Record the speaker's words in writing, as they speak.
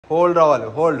Hold రావాలి,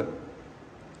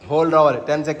 hold రావాలి.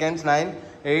 10 seconds. 9,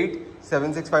 8,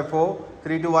 7, 6, 5, 4,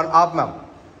 3, 2, 1. Up ma'am,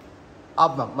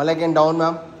 up ma'am. మళ్ళీ again down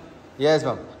ma'am. Yes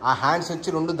ma'am. ఆ హ్యాండ్స్ వచ్చి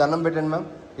 2 దండం పెట్టండి మ్యామ్.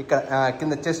 ఇక్కడ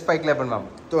కింద చెస్ట్ పైకి లేపండి మ్యామ్.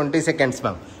 20 seconds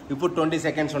ma'am. ఇప్పుడు 20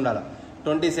 seconds ఉండాలి.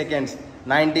 20 seconds.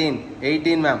 19,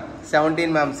 18 ma'am,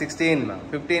 17 ma'am, 16 ma'am,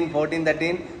 15, 14,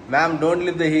 13 ma'am. Don't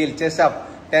lift the heal, chest up.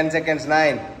 10 seconds.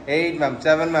 9, 8 ma'am,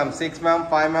 7 ma'am, 6 ma'am,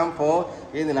 5 ma'am, 4.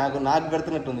 ఇది నాకు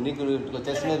పెడుతున్నట్టుంది, నీకు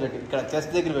చెస్ట్ మీద పెట్టి ఇక్కడ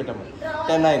చెస్ట్ దగ్గర పెట్టాము.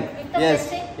 10, 9, ఎస్,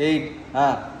 8,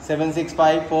 7, 6,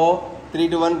 5, 4, 3,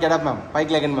 2, 1. Getup ma'am.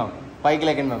 పైకి లెగండి మ్యామ్, పైకి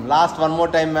లెగండి ma'am. Last one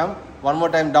more time ma'am, one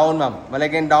more time. Down ma'am. మళ్ళీ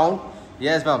again down.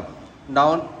 Yes ma'am,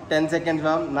 down. 10 seconds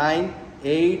ma'am. 9,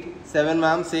 8, 7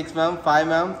 ma'am, 6 ma'am, 5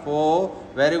 ma'am, 4.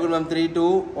 Very good ma'am. 3,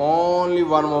 2, only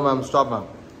 1 more ma'am. Stop ma'am.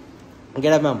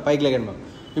 Getup ma'am. పైకి లెగండి ma'am.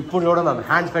 ఇప్పుడు చూడండి ma'am,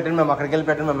 hands పెట్టండి ma'am. అక్కడికి వెళ్ళి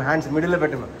పెట్టండి ma'am. Hands మిడిల్లో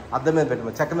పెట్టండి మ్యామ్. అద్దం మీద పెట్టండి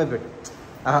మ్యామ్. చెక్క మీద పెట్టి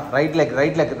రైట్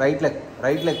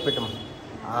లెగ్ పెట్టాము.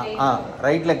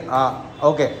 Right leg.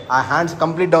 ఓకే. ఆ హ్యాండ్స్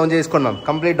కంప్లీట్ డౌన్ చేసుకోండి ma'am.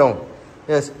 Complete down.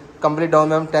 Yes, complete down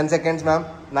ma'am. 10 seconds ma'am.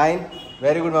 9,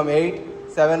 very good ma'am. 8,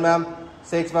 7 ma'am,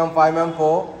 6 ma'am, 5 ma'am,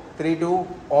 4, 3, 2,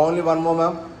 only 1 more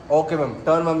ma'am. Okay ma'am.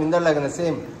 Turn ma'am. Inder లాగానే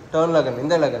same turn లాగానే,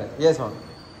 ఇందర్ లాగానే. Yes ma'am.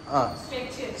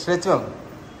 Stretch ma'am.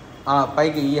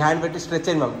 పైకి ఈ hand పెట్టి stretch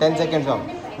అయ్యింది ma'am. 10 seconds ma'am.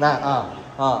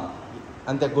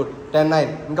 అంతే, good. 10, 9.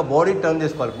 ఇంకా body turn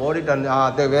చేసుకోవాలి, బాడీ టర్న్.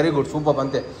 అంతే, వెరీ గుడ్, సూపర్.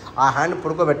 అంతే, ఆ హ్యాండ్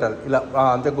పుడుకోబెట్టాలి ఇలా.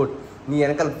 అంతే, గుడ్. నీ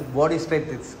వెనకాల బాడీ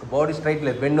స్ట్రైట్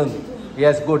లేదు, బెండ్ ఉంది.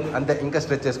 Yes, good. అంతే, ఇంకా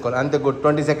స్ట్రెచ్ చేసుకోవాలి. అంతే, good.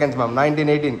 20 seconds ma'am.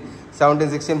 19, 18, 17,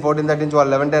 16, 14, 13, 12,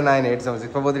 11, 10, 9, 8, 7,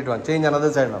 6, 5, 4, 3, 2, 1. Change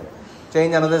another side ma'am.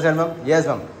 Change another side ma'am. Yes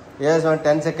ma'am. Yes ma'am.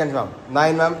 10 seconds ma'am.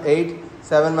 9 ma'am, 8,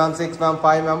 7 ma'am, 6 ma'am,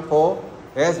 5 ma'am, 4.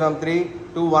 Yes ma'am. 3,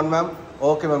 2, 1 ma'am.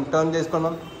 Okay ma'am. Turn చేసుకోండి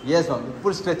ma'am. Yes ma'am.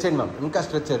 ఇప్పుడు stretch అయ్యింది ma'am. ఇంకా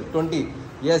stretch అయ్యారు. 20.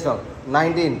 Yes ma'am.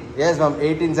 19. Yes ma'am.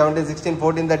 18, 17, 16,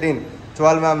 14, 13,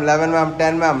 12 ma'am, 11 ma'am,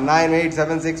 10 ma'am, 9, 8,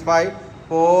 7, 6, 5,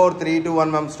 4, 3, 2,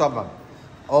 1 ma'am. Stop ma'am.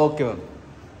 Okay ma'am.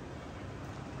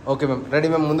 Okay ma'am. Ready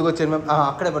ma'am. ముందుకు వచ్చేయండి ma'am.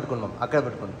 అక్కడే పట్టుకోండి ma'am. అక్కడే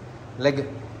పట్టుకోండి. లెగ్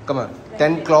కమాన్.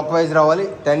 10 clockwise రావాలి,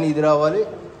 10 ఇది రావాలి,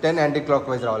 10 యాంటీ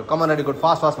clockwise రావాలి. కమాన్. Ready, good.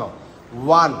 Fast ma'am.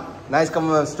 1, nice. Come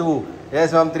ma'am. 2,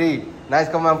 yes ma'am. 3, nice.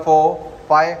 Come ma'am. 4,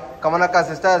 5, come on అక్క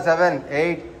sister. 7,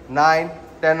 8, 9,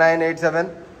 10, 9, 8, 7,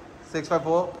 6, 5,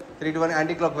 4, 3, 2, 1.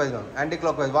 Anti clockwise ma'am. Anti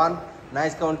clockwise. 1,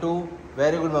 nice. Come 2,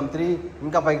 very good ma'am. 3,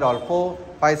 ఇంకా పైకి రావాలి. 4,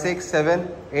 5, 6, 7,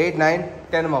 8, 9,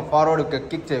 10 మ్యామ్. ఫార్వర్డ్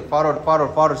కిక్ చేయి.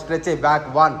 Forward stretch చేయి. Back.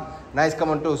 1, nice.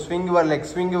 Come 2, swing your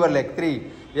leg. 3,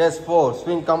 yes. 4,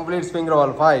 swing, complete swing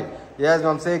రావాలి. 5, yes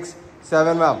ma'am. 6,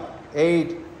 7 ma'am. 8,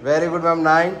 very good ma'am.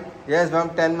 9, yes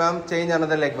ma'am. 10 ma'am. Change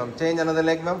another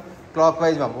leg ma'am. Clock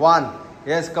wise ma'am. 1,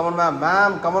 yes. Come on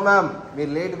ma'am.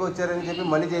 మీరు లేట్గా వచ్చారని చెప్పి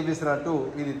మళ్ళీ చేపిస్తున్నారు. 2,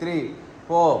 ఇది 3,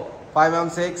 4, 5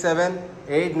 ma'am. 6, 7,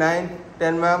 8, 9,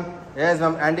 10 ma'am. Yes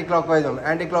ma'am. Anti clock wise ma'am.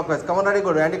 Anti clock wise. Come on. Ready,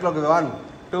 good. Anti clock wise. 1,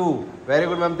 2, very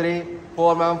good ma'am. 3,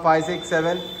 4 ma'am. 5, 6,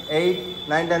 7, 8,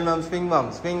 9, 10 ma'am.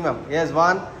 Swing ma'am. Yes.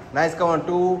 1, nice. Come on.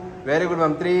 2, very good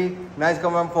ma'am. 3, nice.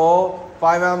 Come ma'am. 4,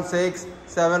 5 ma'am. 6,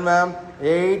 7 ma'am.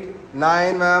 8,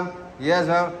 9 ma'am. Yes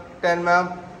ma'am. 10 ma'am.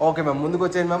 Okay ma'am. ముందుకు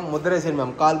వచ్చేయండి ma'am. ముద్రేసేయండి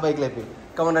ma'am. Call పైకి లేపి.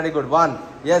 Come on. Ready, good. 1,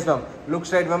 yes ma'am. Look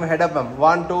straight ma'am. Head up ma'am.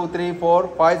 1, 2, 3, 4,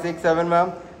 5, 6, 7 ma'am.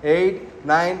 8,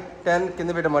 9, 10 కింద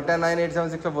పెట్టాము. 10, 9, 8, 7,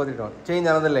 6, 5, 4, 3, 2, 1. Change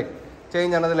another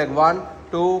leg. 1,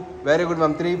 2, very good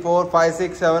ma'am. 3, 4, 5,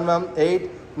 6, 7 ma'am. 8,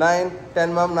 9, 10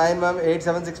 ma'am. 9 ma'am. 8,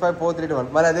 7, 6, 5, 4, 3, 2,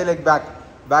 1. మళ్ళీ అదే leg.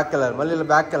 Back colour. మళ్ళీ ఇలా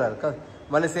బ్యాక్ కలర్.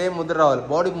 మళ్ళీ సేమ్ ముద్ర రావాలి.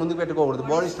 బాడీకి ముందుకు పెట్టుకోకూడదు.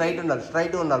 బాడీ స్ట్రైట్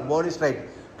ఉండాలి. Body straight.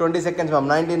 20 seconds ma'am.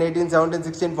 19, 18, 17,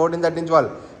 16, 14, 13, 12,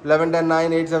 11, 10,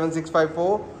 9, 8, 7, 6, 5,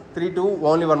 4, 3, 2,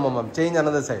 only 1 more ma'am. Change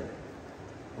another side.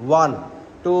 1,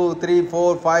 2, 3,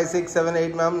 4, 5, 6, 7,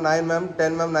 8 ma'am. 9 ma'am.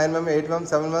 10 ma'am. 9 ma'am. 8 ma'am.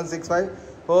 7 ma'am. 6, 5,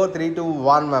 4, 3, 2,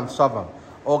 1 ma'am. Stop ma'am.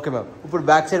 Okay ma'am. ఇప్పుడు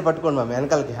బ్యాక్ సైడ్ పట్టుకోండి మ్యామ్.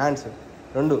 వెనకాలకి హ్యాండ్స్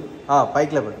 2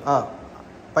 పైకి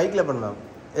లేపండి మ్యామ్.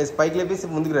 ఎస్. పైకి లేపేసి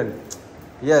ముందుకు రండి.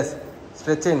 ఎస్.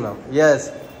 స్ట్రెచ్ చేయండి ma'am. Yes.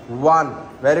 1,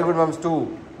 very good ma'am. 2,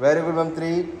 very good ma'am.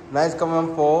 3, nice. Come ma'am.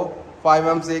 4, 5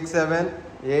 ma'am. 6, 7,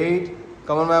 8,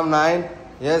 come ma'am. 9,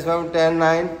 yes ma'am. 10,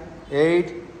 9, 8,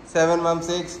 7 ma'am.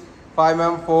 6, 5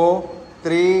 ma'am. 4,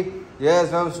 3, yes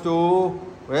ma'am. 2,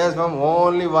 yes ma'am.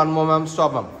 Only 1 more ma'am.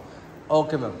 Stop ma'am.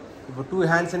 Okay ma'am. ఇప్పుడు 2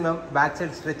 hands ma'am. Back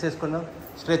side stretch చేసుకున్నాం.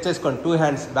 2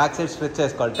 hands back side stretch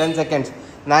చేసుకోవాలి. 10 seconds.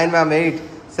 9 ma'am. 8,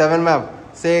 7 ma'am.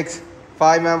 6,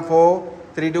 5 ma'am. 4,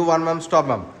 3, 2, 1 ma'am. Stop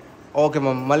ma'am. Okay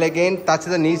ma'am. మళ్ళీ again touch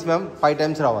the knees ma'am. 5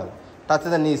 times రావాలి. Touch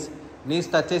the knees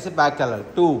touch చేసి back వెళ్ళాలి.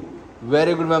 2,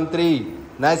 very good ma'am. 3,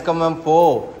 nice. Come ma'am. 4,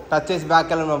 touch చేసి back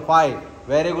వెళ్ళాలి ma'am. 5,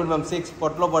 very good ma'am. 6,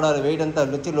 పొట్టలో పడాలి. Wait అంతా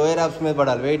వచ్చి లోయర్ యాప్స్ మీద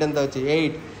పడాలి. వెయిట్ అంతా వచ్చి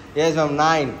 8, ఎస్ మ్యామ్.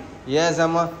 9, ఎస్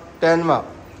అమ్మ. 10 మ్యామ్.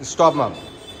 Stop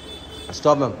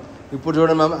ma'am. ఇప్పుడు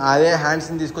చూడండి మ్యామ్, అదే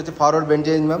హ్యాండ్స్ని తీసుకొచ్చి ఫార్వర్డ్ బెండ్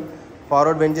చేయండి మ్యామ్.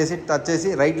 ఫార్వర్డ్ బెండ్ చేసి టచ్ చేసి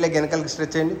రైట్ లెగ్ వెనకాలకి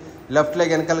స్ట్రెచ్ చేయండి, లెఫ్ట్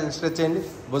లెగ్ వెనకాలకి స్ట్రెచ్ చేయండి,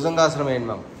 భుజంగాసనం వేయండి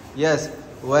మ్యామ్.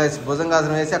 ఎస్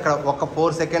భుజంగాసనం వేసి అక్కడ ఒక 4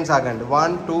 seconds ఆగండి.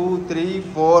 1 2 3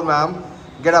 4 ma'am.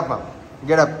 Get up ma'am,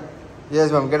 get up.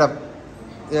 Yes ma'am, get up.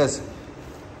 Yes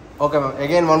okay ma'am.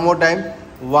 Again 1 more time.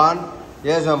 1.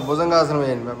 Yes ma'am, bhujangasana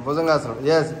వేయండి ma'am, bhujangasana.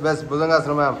 Yes best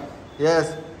bhujangasana ma'am.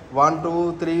 Yes 1 2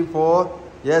 3 4.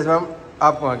 Yes ma'am,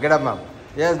 up get up ma'am.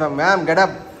 Yes ma'am, ma'am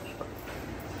get up.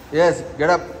 Yes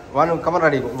get up. 1 come on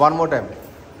ready. 1 more time.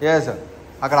 Yes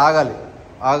అక్కడ ఆగాలి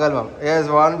ma'am. Yes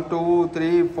 1 2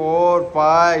 3 4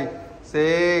 5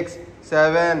 6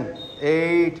 7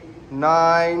 8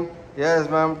 9. Yes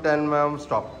ma'am, 10 ma'am.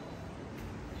 Stop.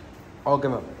 Okay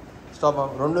ma'am, stop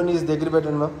ma'am. 2 knees దగ్గర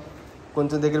పెట్టండి ma'am,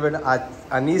 కొంచెం దగ్గర పెట్టి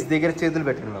ఆ knees దగ్గర చేతులు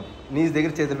పెట్టండి మ్యామ్. నీస్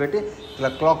దగ్గర చేతులు పెట్టి ఇలా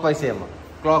క్లాక్ వైజ్ చేయమ్మా.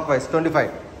 Clock wise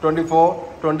 25 24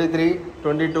 23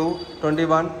 22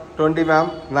 21 20 ma'am.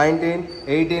 19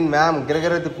 18 మ్యామ్.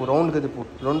 గిరగిర తిప్పు, రౌండ్గా తిప్పు.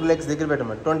 2 legs దగ్గర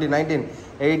పెట్టమ్మా. 20 19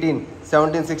 18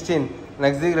 17 16.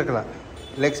 నెక్స్ట్ దగ్గర ఇక్కడ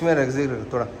లెగ్స్ మీద లెగ్స్ దగ్గర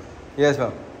తోడా. Yes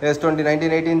ma'am. Yes 20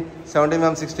 19 18 17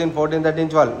 ma'am. 16 14 13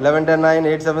 12 11 10 9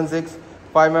 8 7 6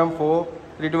 5 ma'am. 4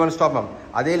 3 2 1 stop ma'am.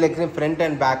 అదే లెగ్స్ని ఫ్రంట్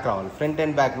అండ్ బ్యాక్ రావాలి. Front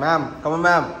and back ma'am. Comma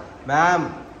ma'am. Ma'am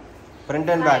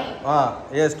front and back.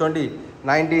 Yes 20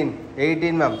 19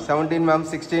 18 ma'am. 17 ma'am.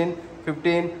 16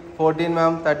 15 14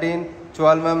 ma'am. 13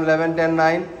 12 ma'am. 11 10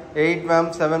 9 8 ma'am.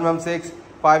 7 ma'am. 6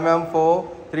 5 ma'am. 4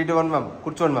 3 2 1 ma'am.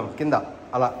 కూర్చోండి ma'am కింద.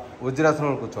 అలా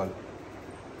వజ్రాసనంలో కూర్చోవాలి.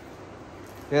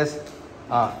 Yes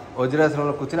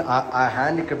వజ్రాసనంలో కూర్చొని ఆ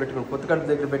hand ఇక్కడ పెట్టుకుని పొత్తు కడుపు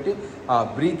దగ్గర పెట్టి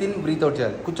బ్రీత్ ఇన్ బ్రీత్ అవుట్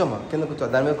చేయాలి. కూర్చోమ్మా, కింద కూర్చో,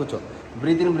 దాని మీద కూర్చో.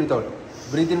 Breath in breath out,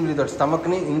 breath in breath out.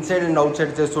 స్టమక్ని inside and out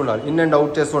side చేస్తూ ఉండాలి. ఇన్ అండ్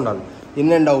అవుట్ చేస్తూ ఉండాలి.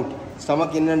 In and out,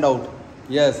 stomach in and out.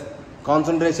 Yes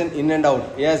concentration in and out.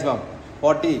 Yes ma'am.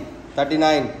 40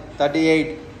 39 38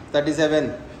 37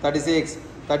 36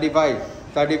 35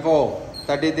 34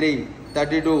 33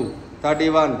 32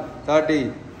 31 30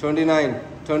 29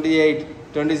 28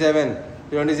 27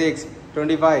 26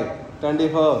 25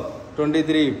 24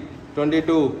 23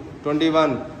 22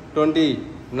 21 20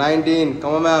 19.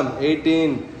 Comma ma'am.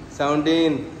 18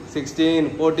 17 16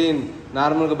 14.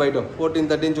 నార్మల్గా బయట 14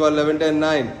 13 12 11 10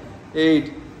 9 8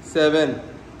 7.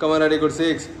 Come on ready. Good.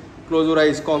 6. Close your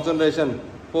eyes. Concentration.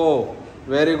 4.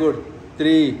 Very good.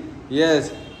 3. Yes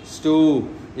 2.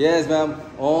 Yes ma'am.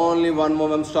 Only 1 more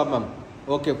ma'am. Stop ma'am.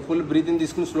 Okay, full breathing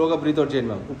తీసుకుని స్లోగా breath out చేయండి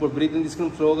ma'am. ఇప్పుడు breathing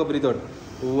తీసుకుని స్లోగా breath out.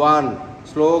 1.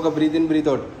 స్లోగా breath in breath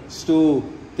out. 2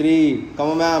 3. Comma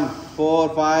ma'am. 4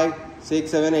 5 6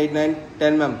 7 8 9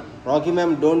 10 ma'am. Rocky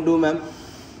ma'am, don't do ma'am.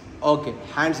 Okay,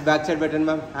 hands back side పెట్టండి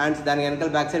ma'am. Hands దాని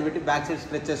వెనకాల బ్యాక్ సైడ్ పెట్టి బ్యాక్ సైడ్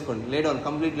స్ట్రెచ్ చేసుకోండి. Lay down,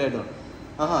 complete lay down.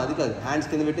 అది కాదు, హ్యాండ్స్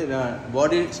కింద పెట్టి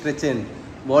బాడీ స్ట్రెచ్ చేయండి.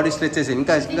 బాడీ స్ట్రెచ్ చేసి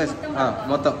ఇంకా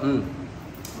మొత్తం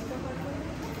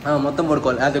మొత్తం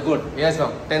పడుకోవాలి. అది good. Yes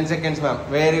ma'am. 10 seconds ma'am.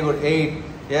 Very good. 8.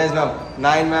 Yes ma'am.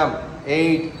 9 ma'am.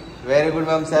 8. Very good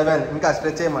ma'am. 7. ఇంకా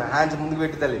స్ట్రెచ్ చేయమ్మా. హ్యాండ్స్ ముందుకు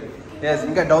పెట్టి తల్లి. ఎస్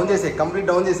ఇంకా డౌన్ చేసేయి, కంప్లీట్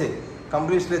డౌన్ చేసేయి,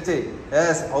 కంప్లీట్ స్ట్రెచ్ చేయి.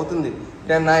 ఎస్ అవుతుంది.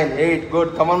 10 9 8.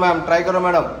 గుడ్. Come on ma'am. ట్రై కరో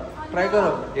మేడం, ట్రై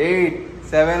కరో. 8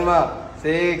 7 మ్యామ్.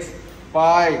 6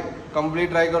 5.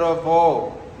 కంప్లీట్ ట్రై కరో. 4.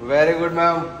 Very good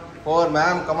ma'am. 4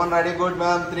 ma'am. Come on ready. Good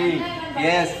ma'am. 3.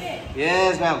 Yes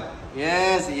yes ma'am.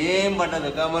 Yes ఏం పట్టదు.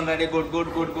 Come on ready. Good good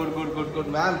good good good good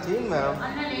good ma'am. చేయండి ma'am.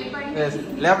 Yes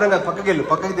లేపడం కాదు, పక్కకి వెళ్ళు,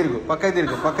 పక్కకి తిరుగు, పక్కకి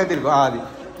తిరుగు, పక్కకి తిరుగు. అది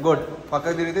గుడ్.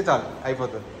 పక్కకి తిరిగితే చాలు,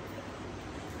 అయిపోతుంది.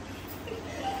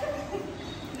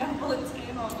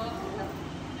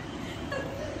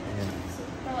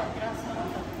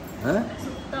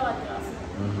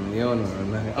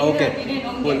 ఏమన్నా ఓకే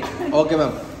ఓకే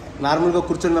మ్యామ్. నార్మల్గా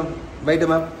కూర్చోండి మ్యామ్. బయట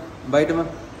మ్యామ్, బయట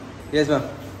ma'am. Yes ma'am.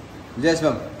 Yes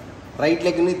ma'am. Right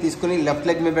లెగ్ని తీసుకుని లెఫ్ట్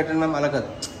లెగ్ మీద పెట్టండి మ్యామ్. అలా కాదు,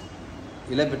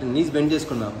 ఇలా పెట్టండి. నీస్ బెండ్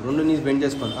చేసుకోండి మ్యామ్. 2 knees బెండ్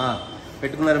చేసుకోండి.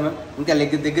 పెట్టుకున్నారు మ్యామ్. ఇంకా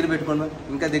లెగ్ దగ్గర పెట్టుకోండి మ్యామ్.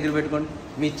 ఇంకా దగ్గర పెట్టుకోండి.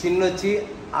 మీ చిన్న వచ్చి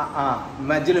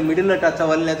మధ్యలో మిడిల్లో టచ్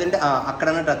అవ్వాలి, లేదంటే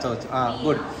అక్కడన్నా టచ్ అవ్వచ్చు.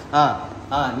 గుడ్.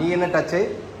 నీ అయినా టచ్ అయ్యి,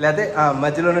 లేకపోతే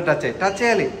మధ్యలోనే టచ్ అయ్యి. టచ్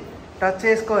చేయాలి, టచ్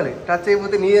చేసుకోవాలి. టచ్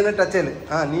అయిపోతే నీ అయినా టచ్ చేయాలి,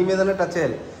 నీ మీదనే టచ్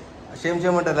చేయాలి. షేమ్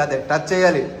చేయమంటారు, లేకపోతే టచ్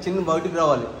చేయాలి. చిన్న బయటికి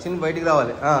రావాలి, చిన్న బయటికి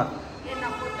రావాలి.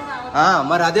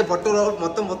 మరి అదే పట్టు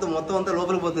మొత్తం మొత్తం మొత్తం అంతా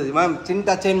లోపలికి పోతుంది మ్యామ్. చిన్న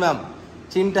టచ్ చేయండి మ్యామ్.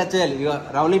 చిన్న టచ్ చేయాలి. ఇక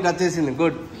రౌండ్ని టచ్ చేసింది.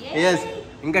 గుడ్. ఎస్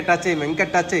ఇంకా టచ్ చేయి, ఇంకా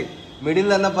టచ్ చేయి.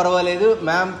 మిడిల్ అన్నా పర్వాలేదు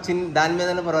మ్యామ్, చిన్న దాని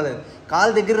మీదన్నా పర్వాలేదు.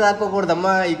 కాలు దగ్గర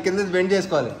రాకపోకూడదమ్మా. ఈ కింద బెండ్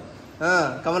చేసుకోవాలి.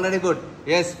 Come on ready. Good.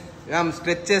 Yes ma'am.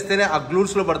 Stretch చేస్తేనే ఆ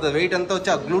గ్లూట్స్లో పడుతుంది. వెయిట్ అంతా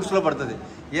వచ్చి ఆ గ్లూట్స్లో పడుతుంది.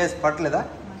 ఎస్ పట్టలేదా?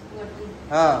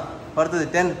 పడుతుంది.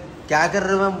 10. క్యాకర్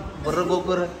మ్యామ్. బుర్ర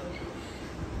గోకూర.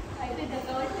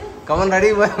 Come on ready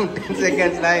ma'am. 10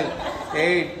 seconds. 9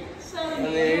 8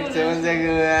 7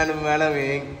 seconds madam.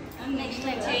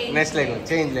 Next leg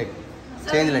change leg.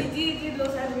 Change leg.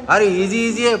 అరే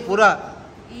ఈజీ పూరా.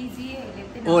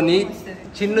 ఓ నీ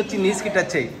చిన్నొచ్చి నీస్కి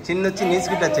టచ్ అయ్యి, చిన్నొచ్చి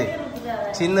నీస్కి టచ్ అయ్యి,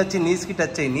 చిన్నొచ్చి నీస్కి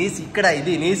టచ్ అయ్యి. నీస్ ఇక్కడ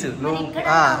ఇది నీసు నువ్వు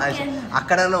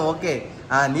అక్కడన్నా ఓకే.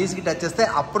 నీస్కి టచ్ చేస్తే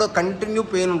అప్పుడు కంటిన్యూ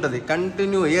పెయిన్ ఉంటుంది,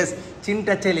 కంటిన్యూ. ఎస్ చిన్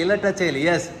టచ్ చేయాలి, ఇలా టచ్ చేయాలి.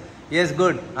 ఎస్ ఎస్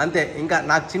గుడ్ అంతే. ఇంకా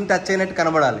నాకు చిన్ టచ్ అయినట్టు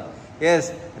కనబడాలి. ఎస్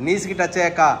నీస్కి టచ్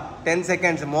అయ్యాక 10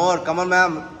 seconds more. Come on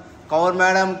ma'am, cover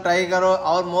madam, try కరో.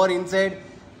 Are more inside.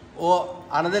 Oh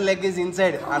another leg is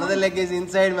inside, another leg is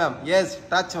inside ma'am. Yes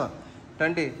touch ma'am.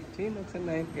 20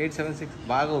 9 8 7 6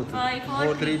 బాగా అవుతుంది.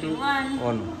 4 3 2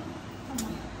 1.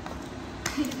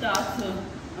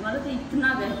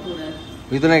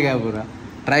 इतना क्या पूरा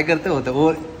ट्राई करते होता वो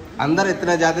अंदर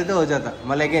इतना जाते तो हो जाता.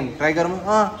 मगर अगेन ट्राई करो.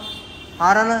 हाँ आ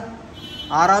रहा ना,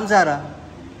 आराम से आ रहा.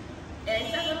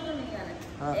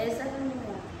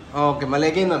 ఓకే మళ్ళీ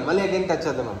అగైన్ టచ్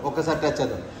చేద్దాం మ్యామ్. ఒక్కసారి టచ్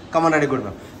చేద్దాం. Come on ready good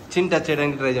ma'am. చిన్ టచ్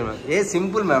చేయడానికి ట్రై చేయండి మ్యామ్. ఏ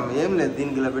సింపుల్ మ్యామ్, ఏం లేదు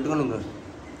దీనికి ఇలా పెట్టుకుని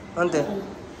అంతే.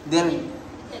 దేని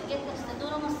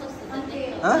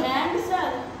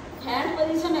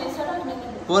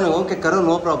పోనీ ఓకే కరో,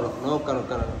 నో ప్రాబ్లం, నో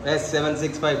కరో. ఎస్ 7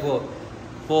 6 5 4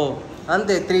 4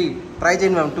 అంతే. 3 ట్రై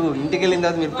చేయండి మ్యామ్. 2 ఇంటికి వెళ్ళిన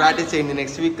తర్వాత మీరు ప్రాక్టీస్ చేయండి.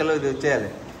 నెక్స్ట్ వీక్ కల్లా ఇది వచ్చేయాలి.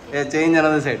 Change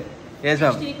another side. Yes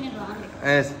ma'am.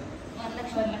 Yes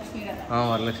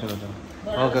Varalakshmi వద్దాం.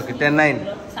 Okay 10 9.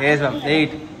 Yes ma'am.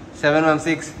 8 7 ma'am.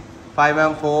 6 5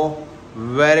 ma'am. 4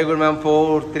 very good ma'am.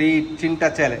 4 3 చిన్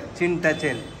టచ్ చేయాలి, చిన్ టచ్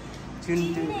చేయాలి.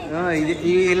 ఇది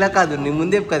ఇలా కాదు, నీ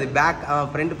ముందే కాదు, బ్యాక్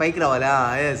ఫ్రంట్ పైకి రావాలి.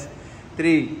 Yes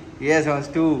 3 yes ma'am.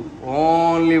 2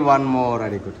 only 1 more.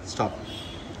 Ready good stop.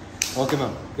 Okay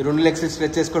ma'am. ఈ 2 లెగ్స్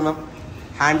స్ట్రెచ్ చేసుకోండి ma'am.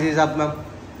 Hand is up ma'am,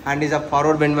 hand is up.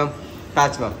 Forward bend ma'am.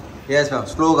 Touch ma'am. Yes ma'am.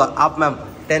 స్లోగా up ma'am.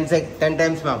 10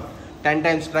 times ma'am. 10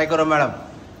 times try కరో madam.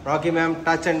 Rocky ma'am.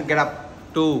 Touch and get up.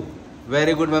 2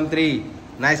 very good ma'am. 3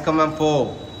 nice come ma'am. 4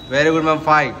 very good ma'am.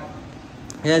 5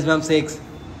 yes ma'am. 6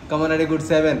 come on ready good.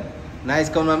 7 nice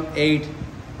come ma'am. 8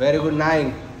 very good. 9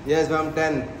 yes ma'am.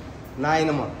 10 9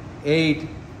 అమ్మా. 8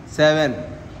 7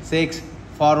 6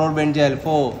 forward bend చేయాలి.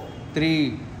 4 3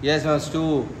 yes ma'am. 2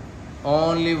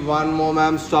 only 1 more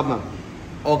ma'am. Stop ma'am.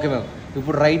 Okay ma'am.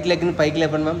 ఇప్పుడు right లెగ్ని పైకి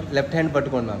లేపండి ma'am. Left hand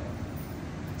పట్టుకోండి ma'am.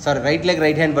 Sorry right leg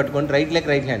right hand పట్టుకోండి. Right leg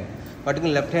right hand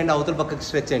పట్టుకుని left hand అవతల పక్కకి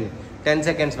స్ట్రెచ్ చేయండి. 10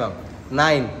 seconds ma'am.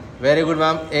 9 very good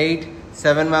ma'am. 8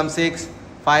 7 ma'am. 6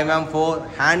 5 ma'am. 4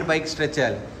 hand పైకి స్ట్రెచ్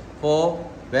చేయాలి. 4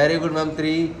 very good ma'am.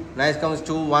 3 nice comes.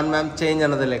 2 1 ma'am. Change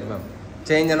another leg ma'am.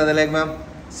 Change another leg ma'am.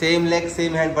 Same leg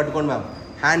same hand పట్టుకోండి ma'am.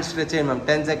 Hand stretch చేయండి ma'am.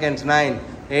 10 seconds. 9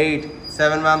 8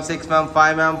 7 ma'am. 6 ma'am.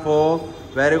 5 ma'am. 4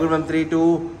 very good ma'am. 3 2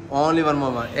 only 1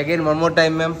 more ma'am. Again 1 more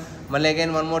time ma'am. మళ్ళీ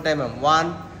again 1 more time ma'am. 1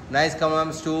 nice come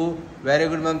ma'am. 2 very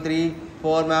good ma'am. 3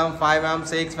 4 ma'am. 5 ma'am.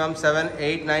 6 ma'am. 7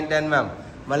 8 9 10 ma'am.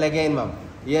 మళ్ళీ again ma'am.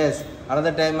 Yes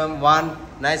another time ma'am. 1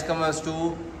 nice come ma'am. 2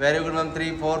 very good ma'am.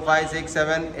 3 4 5 6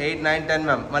 7 8 9 10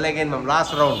 ma'am. మళ్ళీ again ma'am.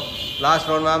 Last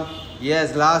round ma'am.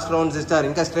 Yes last round sister.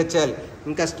 ఇంకా stretch చేయాలి,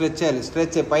 ఇంకా stretch చేయాలి.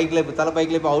 Stretch పైకి లేపు, తల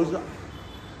పైకి లేపు. అవుట్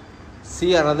సి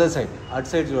అనదర్ సైడ్, అటు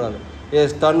సైడ్ చూడాలి.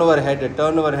 Yes turn over head.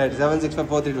 7 6 5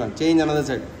 4 3 2 1 change another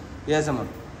side. Yes అమ్మ.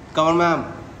 Come on ma'am.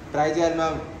 ట్రై చేయాలి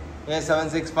ma'am. Yes 7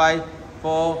 6 5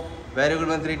 4 very good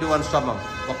ma'am. 3 2 1 stop ma'am.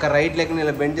 ఒక రైట్ లెగ్ని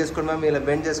ఇలా బెండ్ చేసుకోండి మ్యామ్. ఇలా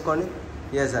బెండ్ చేసుకోండి.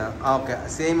 Yes okay.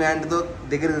 సేమ్ హ్యాండ్తో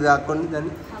దగ్గరికి లాక్కోండి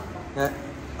దాన్ని.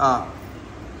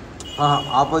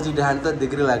 ఆపోజిట్ హ్యాండ్తో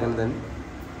దగ్గరికి లాగండి దాన్ని.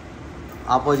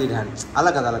 ఆపోజిట్ హ్యాండ్ అలా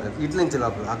కదా ఇట్లా నుంచి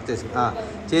లోపల అక్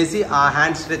చేసి ఆ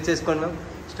హ్యాండ్ స్ట్రెచ్ చేసుకోండి మ్యామ్.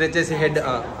 స్ట్రెచ్ చేసి హెడ్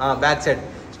బ్యాక్ సైడ్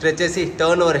స్ట్రెచ్ చేసి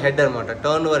టర్న్ ఓవర్ హెడ్ అనమాట.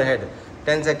 Turn over head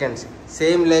 10 seconds.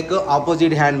 Same leg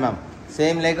opposite hand ma'am.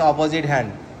 Same leg opposite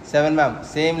hand. 7 ma'am.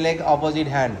 Same leg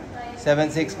opposite hand. 7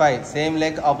 6 5 same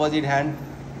leg opposite hand.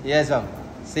 Yes ma'am.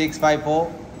 6 5 4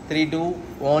 3 2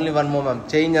 only 1 more ma'am.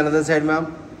 Change another side ma'am.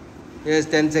 Yes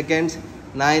 10 seconds.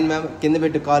 9 ma'am. కింద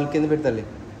పెట్టు, call కింద పెట్టాలి.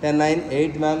 10 9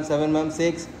 8 ma'am. 7 ma'am.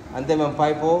 6 అంతే ma'am.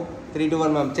 5 4 3 2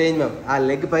 1 ma'am. Change ma'am. ఆ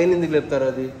leg పైన ఎందుకు లేపుతారు,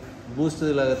 అది Boost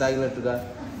లాగా తాగినట్టుగా.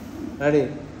 Ready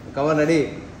come on. రెడీ.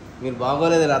 మీరు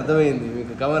బాగోలేదు అర్థమైంది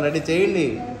మీకు. కమన్ రెడీ చేయండి.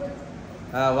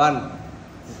 1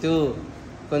 2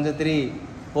 కొంచెం 3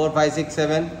 4 5 6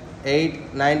 7 8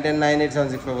 9 10 9 8 7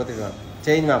 6 5 4 3 2 1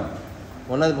 చేంజ్ మ్యామ్.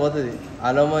 ఉన్నది పోతుంది.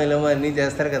 అలోమో ఇలోమో అన్నీ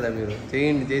చేస్తారు కదా మీరు.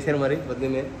 చేయండి. చేశారు మరి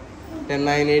పొద్దున్నే. 10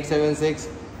 9 8 7 6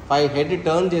 5 హెడ్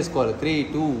టర్న్ చేసుకోవాలి. 3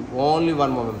 2 only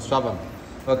 1 more ma'am. Stop ma'am.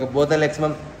 Okay both legs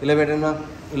ma'am. ఇలా పెట్టండి మ్యామ్.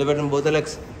 ఇలా పెట్టండి బోత్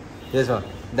లెగ్స్. Yes ma'am.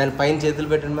 దాని పైన చేతులు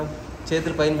పెట్టండి మ్యామ్.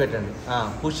 చేతులు పైన పెట్టండి.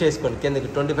 పుష్ చేసుకోండి కిందకి.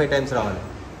 25 times రావాలి.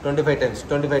 25 times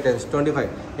 25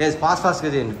 ఎస్ ఫాస్ట్గా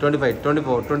చేయండి. 25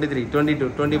 24 23 22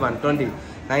 21 20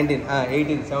 19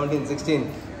 18 17 16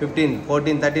 15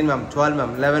 14 13 ma'am. 12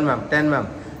 ma'am. 11 ma'am. 10 ma'am.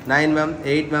 9 ma'am.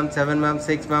 8 ma'am. 7 ma'am.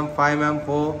 6 ma'am. 5 ma'am.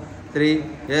 4 3.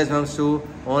 Yes, ma'am. 2.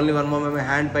 Only one more, ma'am.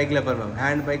 Hand pike level, ma'am.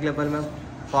 Hand pike level, ma'am.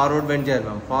 Forward bend chair,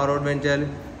 ma'am. Forward bend chair.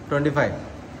 25.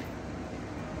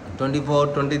 24,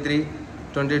 23,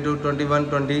 22, 21,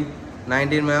 20,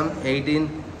 19, ma'am. 18,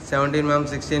 17, ma'am.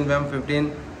 16, ma'am. 15,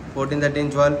 14, 13,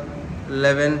 12,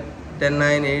 11, 10,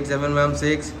 9, 8, 7, ma'am.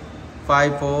 6,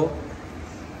 5, 4,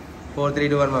 4, 3,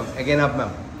 2, 1, ma'am. Again up,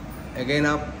 ma'am. Again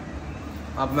up.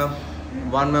 Up, ma'am.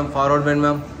 1, ma'am. Forward bend,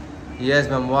 ma'am. Yes,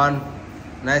 ma'am. 1.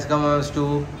 Nice, come, ma'am.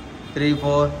 2, 3,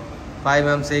 4, 5,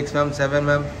 ma'am. 6, ma'am. 7,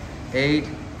 ma'am. 8,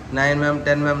 9, ma'am.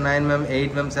 10, ma'am. 9, ma'am.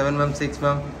 8, ma'am. 7, ma'am. 6,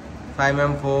 ma'am. 5,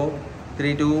 ma'am. 4,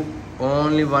 3, 2.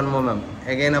 Only one more, ma'am.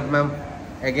 Again up, ma'am.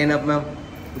 Again up, ma'am.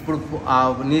 ఇప్పుడు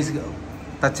knees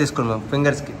touch చేసుకోండి ma'am.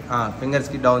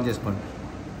 ఫింగర్స్కి down చేసుకోండి.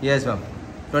 Yes ma'am.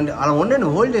 20 అలా ఉండండి.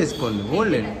 Hold చేసుకోండి.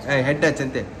 Hold head touch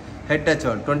అంతే. Head touch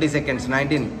 20 seconds.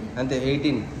 19 అంతే.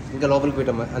 18 ఇంకా లోపలికి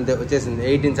పెట్టాం అంతే. వచ్చేసింది.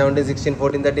 18, 17, 16,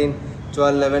 14, 13,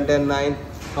 12, 11, 10, 9.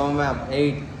 Come ma'am.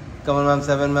 8. Come ma'am.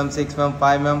 7 ma'am. 6 ma'am.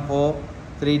 5 ma'am. 4,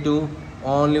 3, 2.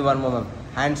 Only one more ma'am.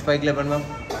 Hands పైకి లేపండి మ్యామ్.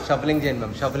 షఫలింగ్ చేయండి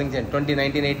మ్యామ్. షఫలింగ్ చేయండి. 20,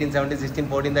 19, 18, 17, 16,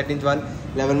 14, 13, 12,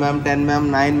 11 ma'am. 10 ma'am.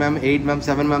 9 ma'am. 8 ma'am.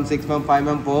 7 ma'am. 6 ma'am. 5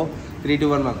 ma'am. 4, 3, 2,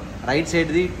 1 ma'am. Right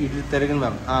సైడ్ది ఇటు తిరగండి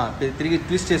మ్యామ్. తిరిగి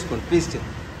ట్విస్ట్ చేసుకోండి.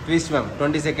 Twist ma'am.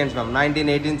 20 seconds ma'am. 19,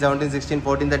 18, 17, 16,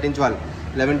 14, 13, 12,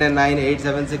 11, 10, 9, 8,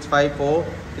 7, 6, 5, 4,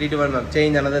 3, 2, 1 ma'am.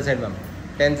 Change another side ma'am.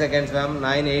 10 seconds ma'am.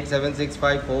 9, 8, 7, 6,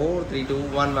 5, 4, 3, 2,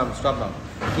 1 ma'am. Stop ma'am.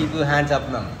 Keep you hands up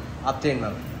ma'am. Up చేయండి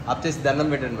ma'am. Up చేసి దండం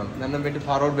పెట్టండి ma'am. దండం పెట్టి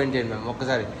ఫార్వర్డ్ బెండ్ చేయండి మ్యామ్.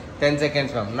 ఒక్కసారి 10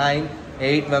 seconds ma'am. 9,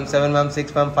 8 ma'am. 7 ma'am. 6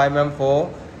 ma'am. 5 ma'am. 4,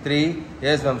 3.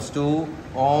 Yes ma'am. 2.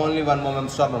 Only one more ma'am.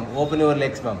 Stop ma'am. Open your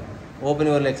legs ma'am. Open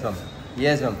your legs ma'am.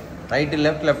 Yes ma'am. Right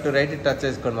left, left right touch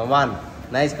చేసుకోండి ma'am. 1.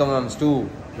 Nice come ma'am. 2.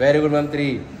 Very good ma'am.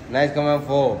 3. Nice come ma'am.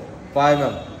 4, 5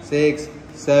 ma'am. 6,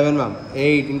 7 ma'am.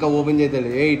 8 ఇంకా open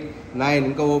చేయాలి. 8, 9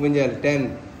 ఇంకా open చేయాలి. 10,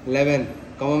 11.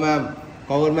 Come ma'am.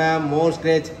 Cover ma'am. More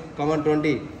stretch. Come on.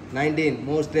 20, 19.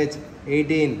 More stretch.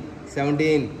 18,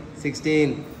 17, 16,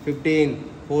 15,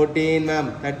 14 ma'am.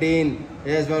 13.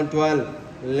 Yes ma'am. 12,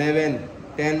 11,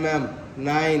 10 ma'am.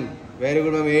 9. Very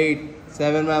good ma'am. 8,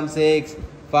 7 ma'am. 6,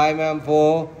 5 ma'am.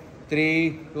 4, 3,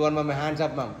 2, 1 ma'am. Hands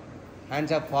up ma'am.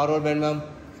 Hands up. Forward bend ma'am.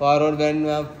 Forward bend,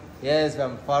 ma'am. Yes,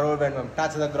 ma'am. Forward bend, ma'am.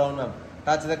 Touch the ground, ma'am.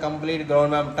 Touch the complete ground,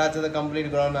 ma'am. Touch the complete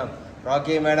ground, ma'am.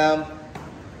 Rocky, madam.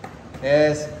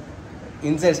 Yes.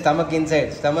 Inside, stomach inside.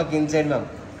 Stomach inside, ma'am.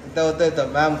 Ito.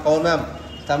 Ma'am, call, ma'am.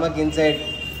 Stomach inside.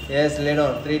 Yes, lay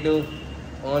down. 3, 2.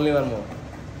 Only one more.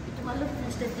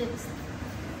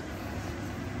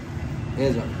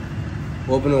 Yes, ma'am.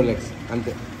 Open your legs.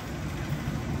 Ante.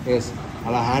 Yes.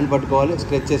 అలా hand పట్టుకోవాలి.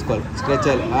 Stretch చేసుకోవాలి. Stretch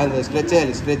చేయాలి.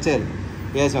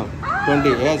 Yes ma'am.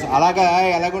 20. Yes అలాగే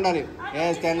ఉండాలి.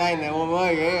 Yes 10, 9,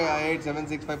 8, 7,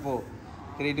 6, 5, 4,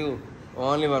 3, 2.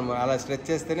 Only one more. అలా stretch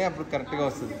చేస్తేనే అప్పుడు కరెక్ట్గా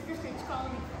వస్తుంది.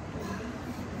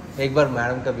 एक बार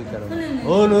मैडम का भी करो.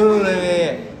 ओ नो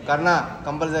करना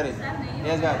कंपल्सरी.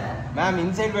 यस मैम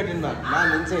इनसाइड बैठे ma'am.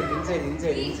 Inside.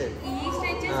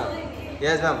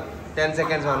 Yes ma'am. 10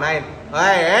 seconds ma'am. 9.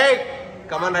 hey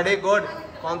come on ready. good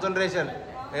concentration.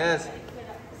 yes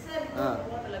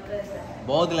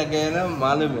बहुत लगे है ना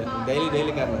मालूम है.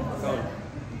 डेली करना.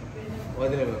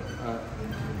 వదిలే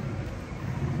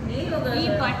ఈ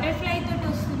బటర్ఫ్లై తోటి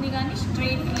వస్తుంది కానీ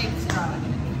స్ట్రైట్ లెగ్స్ రావాలి.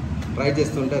 ట్రై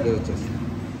చేస్తుంటే అదే వచ్చేస్తుంది.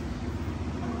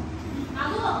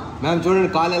 మ్యామ్ చూడండి.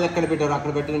 కాలు ఎక్కడ పెట్టారు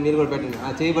అక్కడ పెట్టండి. మీరు కూడా పెట్టండి.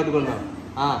 చేయి పట్టుకోండి మ్యామ్.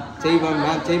 చేయి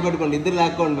మ్యామ్. చేయి పట్టుకోండి. ఇద్దరు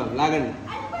లాక్కోండి మ్యామ్. లాగండి.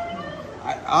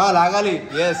 లాగాలి.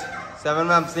 Yes 7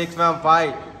 ma'am. 6 మ్యామ్.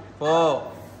 5, 4,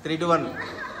 3, 2, 1.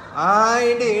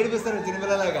 ఏంటి ఏడిపిస్తారు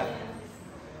చిన్నపిల్లలాగా.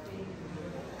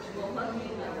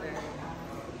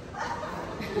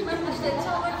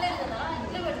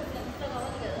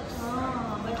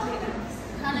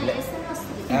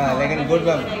 లేకండి. Good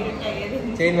ma'am.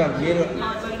 చేయండి మ్యామ్. మీరు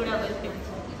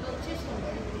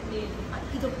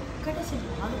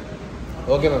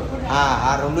ఓకే మ్యామ్.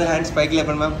 రెండు హ్యాండ్స్ పైకి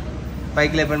లేపండి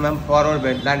మ్యామ్. Forward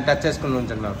bend. దాన్ని టచ్ చేసుకుని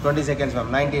ఉంచండి మ్యామ్. 20 seconds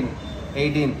ma'am. 19,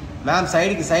 18 మ్యామ్.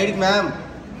 సైడ్కి ma'am.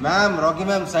 Rocky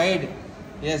ma'am side.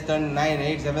 Yes 9,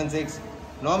 8, 7, 6.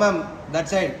 No ma'am. That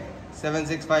side. 7,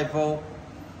 6, 5, 4,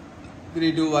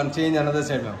 3, 2, 1. Change another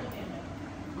side ma'am.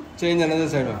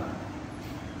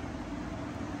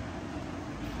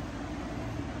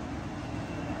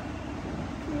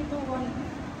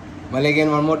 మళ్ళీ again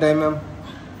one more time ma'am.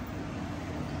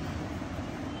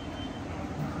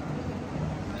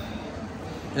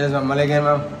 Yes ma'am. మళ్ళీ again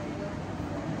ma'am.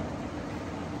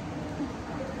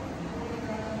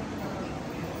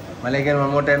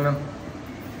 One more time ma'am.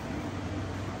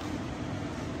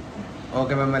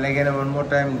 Okay ma'am. మళ్ళీ again one more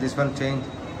time. This one change.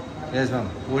 Yes ma'am.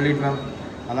 Hold it ma'am.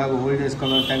 అలాగే hold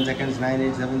చేసుకున్నాం. 10 seconds. 9,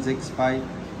 8, 7, 6, 5,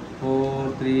 4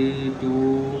 3 2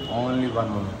 only 1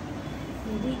 more.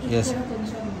 Yes.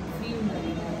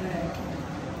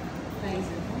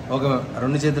 Okay ma'am.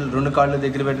 2 చేతులు 2 కాళ్ళు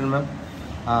దగ్గర పెట్టండి ma'am.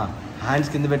 Hands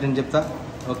కింద పెట్టండి చెప్తా.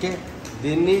 ఓకే,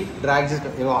 దీన్ని డ్రాగ్ చేసుకో.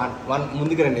 1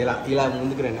 ముందుకు రండి, ఇలా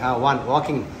ముందుకు రండి. 1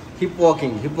 వాకింగ్, హిప్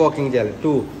వాకింగ్ చేయాలి.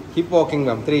 2 hip walking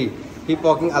ma'am. 3 hip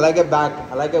walking, అలాగే బ్యాక్,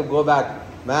 అలాగే గో బ్యాక్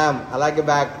మ్యామ్, అలాగే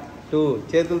బ్యాక్. 2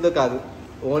 చేతులతో కాదు,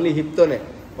 ఓన్లీ హిప్తోనే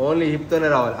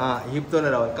రావాలి. హిప్తోనే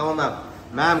రావాలి. Come on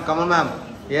ma'am, come on ma'am.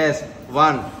 Yes,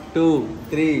 1 2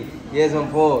 3 yes ma'am.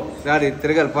 4 రాడి,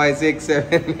 తిరగాలి. 5 6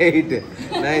 7 8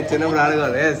 9 చిన్నప్పుడు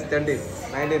అడగాలి. Yes 20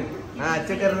 19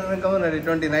 come on ready.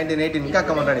 20 19 18 ఇంకా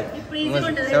కమన్ రెడీ.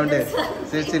 17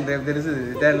 16 రేపు తెలుసు.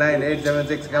 10 9 8 7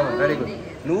 6 కమన్ రెడీ. గుడ్.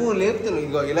 నువ్వు లేపుతున్నావు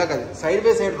ఇగో ఇలా కాదు, సైడ్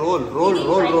బై సైడ్ రోల్.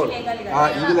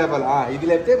 ఇది లేపాలి. ఇది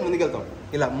లేపితే ముందుకెళ్తాం,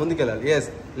 ఇలా ముందుకెళ్ళాలి. ఎస్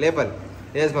లేపాలి.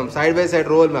 Yes ma'am. Side by side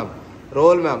role ma'am.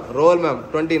 20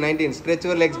 19 stretch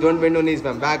your legs, don't bend your knees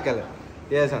ma'am. Back వెళ్ళాలి.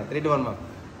 Yes ma'am. 3 2 1 ma'am.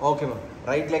 Okay ma'am.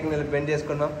 Right లెగ్ని bend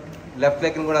చేసుకున్నాం, లెఫ్ట్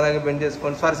లెగ్ని కూడా అలాగే బెండ్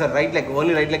చేసుకోండి. Sir right leg,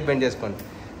 only right leg bend చేసుకోండి.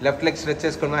 Left leg stretch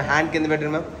చేసుకోండి ma'am. Hand కింద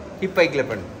పెట్టండి ma'am. Hip పైకి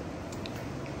లేపండి.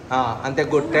 అంతే.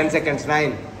 Good. 10 seconds.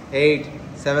 9 8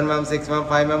 7 ma'am. 6 ma'am.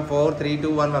 5 ma'am. 4 3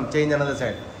 2 1 ma'am. Change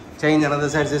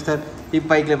another side sister. Hip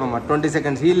పైకి లేపమ్మా. 20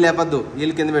 seconds. హీల్ లేపద్దు,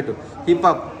 హీల్ కింద పెట్టు. Hip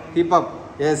up.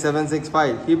 Yes 7 6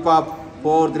 5 hip up.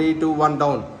 4 3 2 1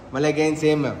 down. మళ్ళీ అగైన్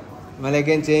సేమ్ మ్యామ్. మళ్ళీ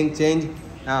అగైన్ చేంజ్.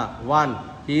 1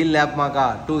 హీల్ లేపమాక.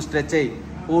 2 స్ట్రెచ్ అయ్యి,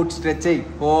 ఫుట్ స్ట్రెచ్ అయ్యి.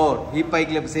 4 హిప్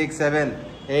పైకి లేపు. 6 7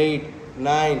 8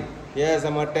 9 ఎస్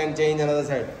అమ్మ. 10 change another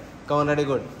side. Come on ready.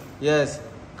 Good. Yes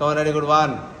come on ready. Good.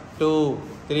 1 2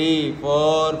 3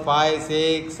 4 5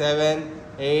 6 7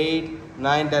 8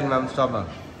 9 10 ma'am. Stop ma'am.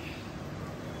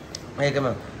 Okay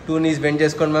ma'am. 2 knees bend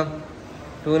చేసుకోండి ma'am.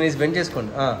 2 knees bend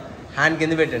చేసుకోండి. Hand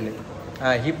కింద పెట్టండి.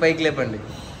 హిప్ పైకి లేపండి.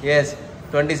 Yes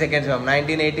 20 seconds ma'am.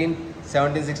 19 18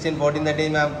 17 16 14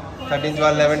 13 ma'am. 13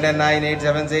 12 11 10 9 8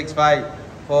 7 6 5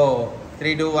 4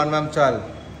 3 2 1 ma'am. 12.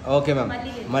 Okay ma'am.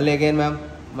 మళ్ళీ అగైన్ మ్యామ్.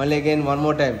 మళ్ళీ again one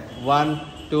more time. 1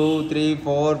 2 3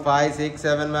 4 5 6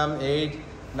 7 ma'am. 8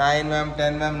 9 ma'am.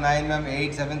 10 ma'am. 9 ma'am.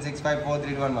 8 7 6 5 4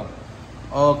 3 2 1 ma'am.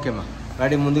 Okay ma'am.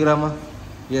 Ready. ముందుకు రామ్మా.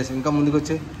 ఎస్ ఇంకా ముందుకు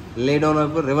వచ్చి లే డౌన్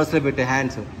వైపు రివర్స్లో పెట్టే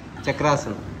హ్యాండ్స్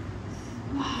చక్రాసనం.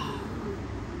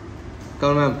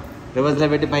 కౌన్ మ్యామ్. రివర్స్లో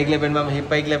పెట్టి పైకి లేపండి మ్యామ్. హిప్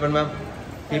పైకి లేపండి మ్యామ్.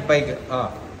 హిప్ పైకి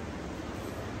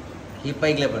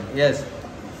లేపండి. Yes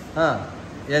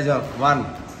ma'am. 1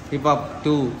 hip up.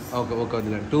 2 okay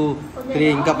వదిలేండి. 2 3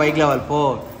 ఇంకా పైకి లేవాలి.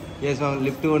 4 ఎస్ మ్యామ్.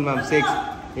 లిఫ్ట్ ఇవ్వండి ma'am. 6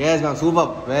 yes ma'am. Super.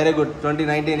 Very good. 20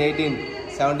 19 18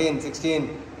 17 16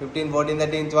 15 14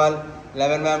 13 12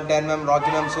 11 ma'am. 10 ma'am. Rocky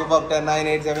ma'am. Super. 10 9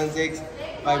 8 7 6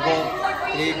 5 4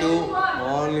 3 2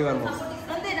 only 1 more.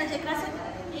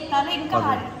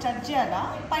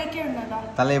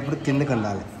 తల ఎప్పుడు కిందకి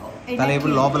ఉండాలి, తల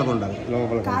ఎప్పుడు లోపలికి ఉండాలి.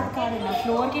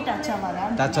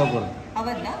 టచ్ అవ్వకూడదు.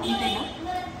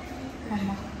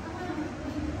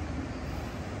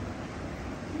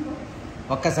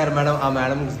 ఒక్కసారి మేడం, ఆ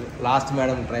మేడం లాస్ట్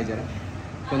మేడం ట్రై చేయాలి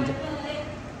కొంచెం.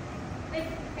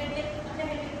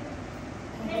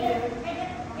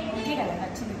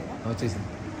 వచ్చేసింది.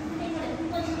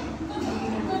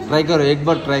 ट्राई करो, एक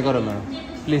बार ट्राई करो मैडम,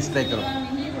 प्लीज़ ट्राई करो.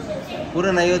 पूरा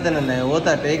नहीं होता ना, नहीं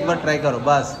होता. एक बार ट्राई करो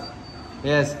बस.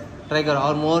 यस ट्राई करो.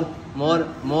 और मोर मोर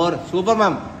मोर. Super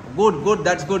ma'am. Good good,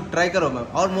 that's good. Try करो मैम.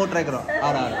 और मोर ट्राई करो.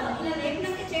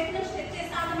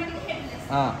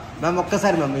 मैम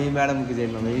ఒక్కసారి మ్యామ్ ఈ మేడంకి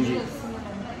చేయండి ma'am. Easy.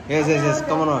 Yes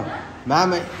come on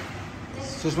ma'am.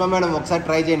 Sushma madam ఒకసారి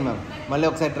ట్రై చేయండి మ్యామ్. మళ్ళీ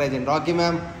ఒకసారి ట్రై చేయండి. Rocky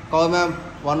ma'am, cow ma'am,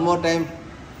 one more time.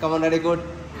 Come on. Ready. Good.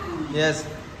 Yes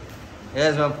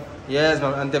ma'am.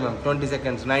 Ma'am. అంతే ma'am. 20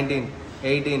 seconds. 19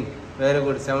 18 very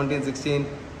good. 17 16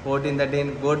 14 13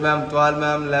 good ma'am. 12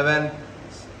 ma'am. 11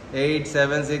 8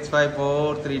 7 6 5 4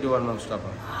 3 2 1 ma'am. Stop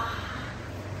ma'am.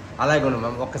 అలాగే ఉన్నాం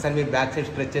ma'am. ఒక్కసారి మీరు బ్యాక్ సైడ్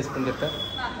స్ట్రెచ్ చేసుకుని చెప్తా.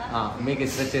 మీకు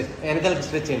స్ట్రెచ్ చేసి వెనకాలకి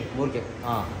స్ట్రెచ్ చేయండి ఊరికే.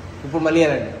 ఇప్పుడు మళ్ళీ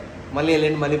వెళ్ళండి, మళ్ళీ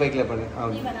వెళ్ళండి, మళ్ళీ పైకి లేపండి.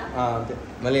 అంతే.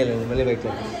 మళ్ళీ వెళ్ళండి, మళ్ళీ పైకి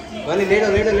లేపండి. మళ్ళీ లేడు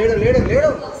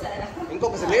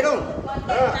ఇంకొకసారి లేడు.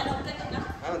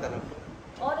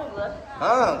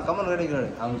 కమన్. రెడీ.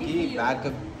 ఆమెకి బ్యాక్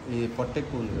ఈ పొట్ట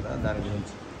ఎక్కువ ఉంది కదా, దాని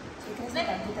గురించి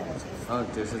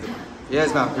చేసేది.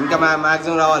 Yes ma'am. ఇంకా మ్యామ్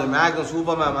మ్యాక్సిమం రావాలి. Maximum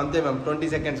super ma'am. అంతే ma'am. 20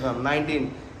 seconds ma'am. 19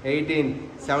 18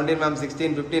 17 ma'am.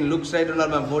 16 15 look straight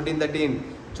ఉన్నారు మ్యామ్. 14 13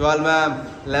 12 మ్యామ్.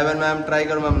 11 మ్యామ్. ట్రై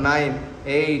కరు మ్యామ్. 9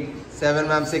 8 7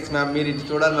 మ్యామ్. 6 మ్యామ్. మీరు ఇటు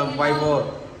చూడాలి మ్యామ్. 5 4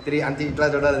 3 అంతే. ఇట్లా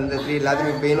చూడాలి అంతే. 3 లేకపోతే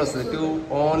మీకు పెయిన్ వస్తుంది. 2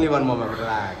 ఓన్లీ 1 more మ్యామ్.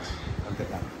 రిలాక్స్. అంతే.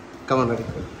 Come on. Ready.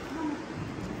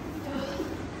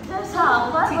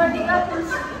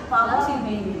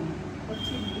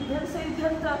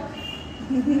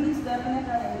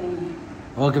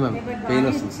 Okay ma'am. Pain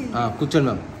వస్తుంది. కూర్చోండి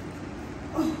మ్యామ్.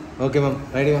 ఓకే మ్యామ్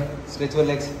రెడీగా stretch your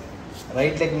legs.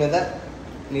 Right leg మీద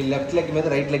నీ లెఫ్ట్ లెగ్ మీద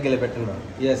రైట్ లెగ్ ఇలా పెట్టండి ma'am.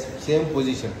 Yes same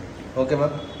position. Okay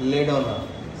ma'am lay down ma'am.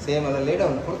 Same అలా లే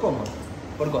డౌన్ పడుకోమ్మా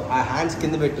పడుకో. ఆ హ్యాండ్స్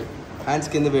కింద పెట్టు. హ్యాండ్స్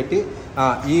కింద పెట్టి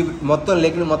ఈ మొత్తం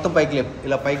లెగ్ని మొత్తం పైకి లేపు.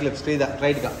 ఇలా పైకి లేపు స్ట్రైట్గా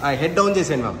రైట్గా. హెడ్ డౌన్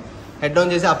చేసేయండి మ్యామ్. హెడ్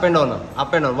డౌన్ చేసి up and down ma'am.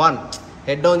 Up and down 1.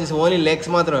 Head down చేసి ఓన్లీ లెగ్స్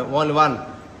మాత్రమే. Only 1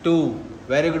 2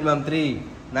 very good ma'am. 3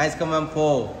 nice come ma'am.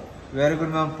 4 very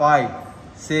good ma'am. 5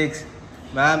 6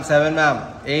 ma'am. 7 ma'am.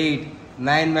 8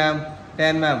 9 ma'am.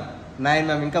 10 ma'am. 9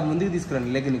 ma'am. ఇంకా ముందుకు తీసుకురండి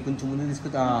లెగ్ని కొంచెం ముందుకు తీసుకు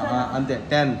అంతే.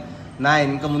 10 9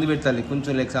 ఇంకా ముందు పెట్టాలి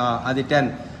కొంచెం లెగ్స్. అది 10.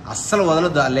 అస్సలు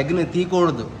వదలొద్దు. ఆ లెగ్ని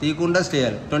తీయకూడదు. తీయకుండా స్టే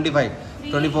చేయాలి. 25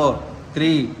 24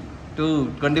 3 2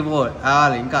 24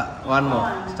 ఆల్. ఇంకా 1 more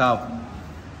stop.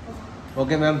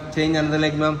 Okay ma'am change another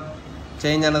leg ma'am.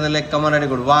 Change another leg. Come on ready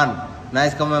good. 1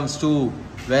 nice come ma'am. 2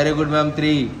 very good ma'am.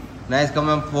 3 nice come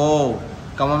ma'am. 4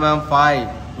 come ma'am. 5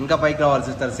 ఇంకా పైకి రావాలి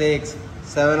సిస్టర్. 6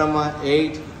 7 అమ్మా.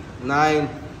 8 9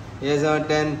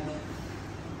 10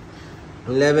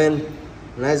 11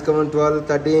 nice come 12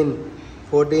 13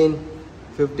 14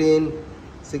 15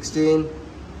 16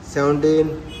 17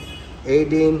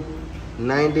 18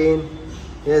 19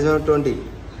 20.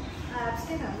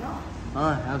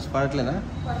 హ్యాప్స్ పడట్లేదా?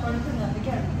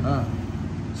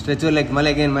 Stretch your leg. మళ్ళీ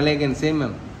again same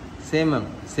ma'am.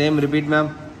 Same repeat ma'am.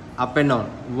 Up and down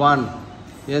 1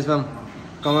 yes ma'am.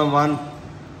 Come ma'am. 1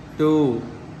 2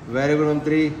 very good ma'am.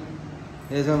 3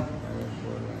 yes ma'am.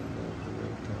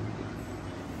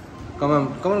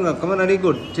 Come ready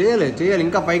good. చేయాలి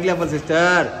ఇంకా పైకి లేపాలి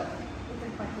sister.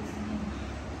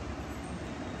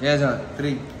 Yes ma'am.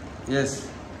 3 yes.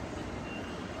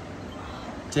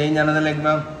 Change another leg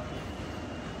ma'am.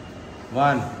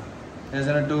 1 yes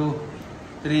ma'am. 2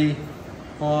 3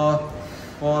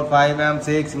 4 5 ma'am.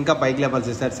 6 ఇంకా పైకి లేపాలి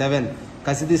sister. 7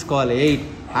 కసి తీసుకోవాలి. 8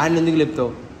 hand ఎందుకు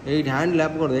లేపుతావు? 8 hand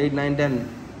లేపకూడదు. 8 9 10.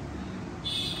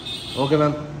 Okay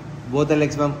ma'am. Both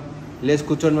legs ma'am. లేచి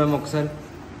కూర్చోండి మ్యామ్ ఒకసారి.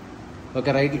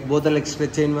 Okay right both legs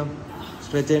stretch చేయండి మ్యామ్.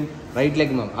 స్ట్రెచ్ చేయండి. Right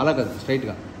leg ma'am. అలా కాదు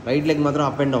స్ట్రైట్గా. రైట్ లెగ్ మాత్రం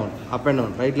up and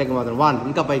down. Right leg మాత్రం 1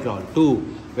 ఇంకా పైకి రావాలి. 2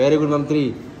 very good ma'am. 3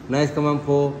 nice come ma'am.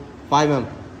 4 5 ma'am.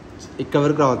 ఇక్కడ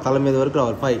వరకు రావాలి. తల మీద వరకు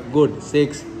రావాలి. 5 గుడ్.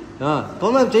 6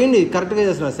 కమ్ మ్యామ్ చేయండి కరెక్ట్గా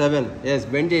చేస్తున్నారు. 7 ఎస్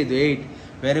బెండ్ చేయొద్దు. 8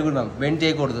 వెరీ గుడ్ మ్యామ్. బెండ్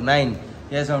చేయకూడదు. 9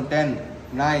 yes ma'am. 10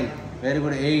 9 very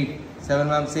good. 8 7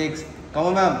 ma'am. 6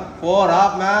 come ma'am. 4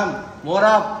 up ma'am. More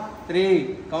up. 3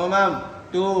 come ma'am.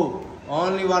 2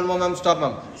 only 1 more ma'am. Stop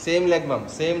ma'am. Same leg ma'am.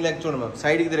 Same leg చూడండి ma'am.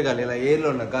 సైడ్కి తిరగాలి. ఇలా ఎయిర్లో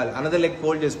ఉన్న గాలి. అనదర్ లెగ్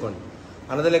ఫోల్డ్ చేసుకోండి.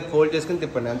 Another leg fold చేసుకుని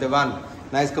తిప్పండి అంతే. 1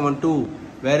 nice come 2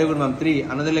 very good ma'am. 3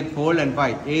 another leg fold and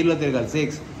 5 ఎయిర్లో తిరగాలి.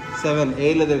 6 7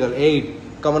 ఎయిర్లో తిరగాలి. 8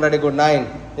 కమ్ రెడీ గుడ్. 9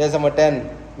 ఎస్ అమ్మ. 10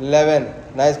 11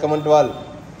 nice come 12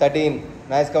 13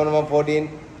 nice come ma'am. 14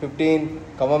 15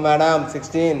 come madam.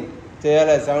 16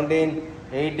 చేయాలి. 17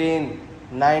 18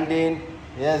 19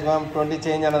 yes ma'am. 20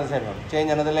 change another side ma'am. Change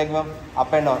another leg ma'am.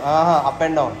 Up and down. Up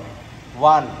and down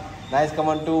 1 nice come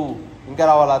 2 ఇంకా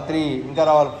రావాలా. 3 ఇంకా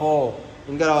రావాలి. 4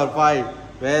 ఇంకా రావాలి. 5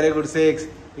 వెరీ గుడ్. 6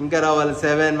 ఇంకా రావాలి.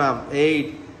 7 ma'am. 8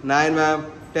 9 ma'am.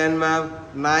 10 ma'am.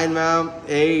 9 ma'am.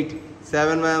 8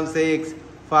 7 ma'am. 6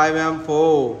 5 ma'am.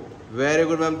 4 very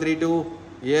good ma'am. 3 2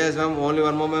 yes ma'am. Only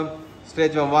 1 more ma'am.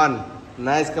 Stretch ma'am. 1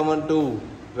 nice come 2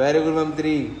 very good ma'am.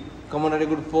 3 come ready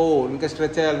good. 4 ఇంకా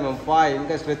stretch చేయాలి మ్యామ్. 5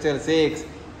 ఇంకా స్ట్రెచ్ చేయాలి. 6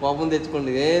 పాపం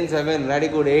తెచ్చుకోండి. 7 ready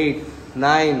good. 8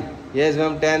 9 yes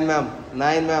ma'am. 10 ma'am.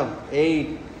 9 ma'am. 8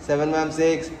 7 ma'am.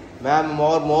 6 ma'am.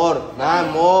 More ma'am.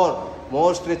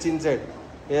 More stretch inside.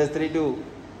 Yes 3 2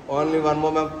 only 1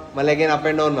 more ma'am. మళ్ళీ again up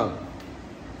and down ma'am.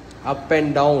 Up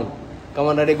and down.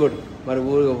 Come ready good. మరి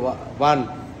 1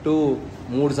 2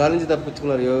 3 సార్లు నుంచి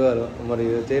తప్పించుకున్నారు యోగాలు. మరి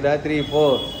చేయరా. 3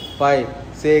 4 5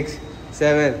 6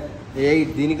 7 8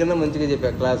 దీనికన్నా మంచిగా చెప్పా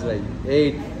క్లాస్లో.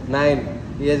 8 9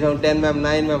 ఎస్ మ్యామ్. 10 మ్యామ్.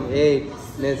 9 మ్యామ్. 8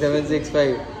 నేను 7 6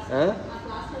 5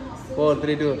 4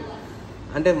 3 2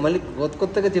 అంటే మళ్ళీ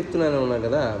కొత్తగా చెప్తున్నాను ఉన్నాను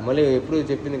కదా. మళ్ళీ ఎప్పుడు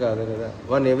చెప్పింది కాదు కదా.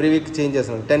 1 ఎవ్రీ వీక్ చేంజ్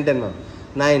చేస్తున్నాను. 10 మ్యామ్.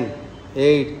 9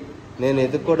 8 నేను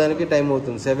ఎదుర్కోవడానికి టైం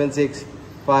అవుతుంది. 7 6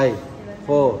 5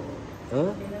 4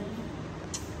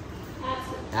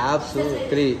 యాప్స్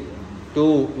 3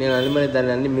 2 నేను అన్ని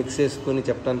దాన్ని అన్ని మిక్స్ చేసుకొని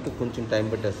చెప్పడానికి కొంచెం టైం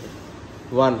పట్టేస్తుంది.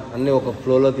 1 అన్నీ ఒక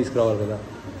ఫ్లోలో తీసుకురావాలి కదా.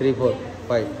 3 4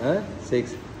 5 6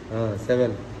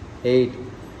 7 8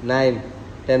 9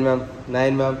 10 ma'am.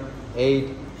 9 ma'am. 8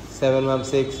 7 ma'am.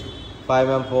 6 5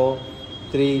 ma'am. 4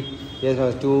 3 yes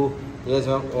ma'am. 2 yes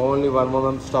ma'am. Only 1 more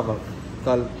ma'am. Stop ma'am.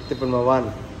 Call తిప్పండి ma'am. 1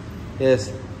 yes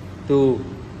 2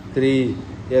 3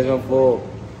 yes ma'am. 4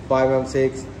 5 ma'am.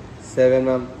 6 7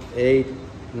 ma'am. 8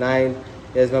 9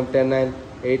 yes ma'am. 10 9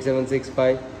 8 7 6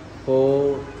 5 4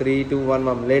 3 2 1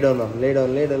 ma'am. Lay down ma'am. Lay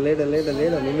down.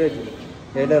 Immediately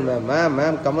lay down ma'am.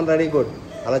 Ma'am come on ready good.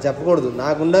 అలా చెప్పకూడదు,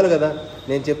 నాకు ఉండాలి కదా.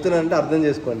 నేను చెప్తున్నానంటే అర్థం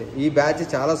చేసుకోండి. ఈ బ్యాచ్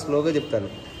చాలా స్లోగా చెప్తాను,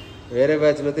 వేరే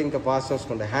బ్యాచ్లో అయితే ఇంకా ఫాస్ట్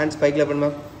వస్తుంటాయి. హ్యాండ్స్ పైకి లేపండి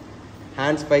మ్యామ్,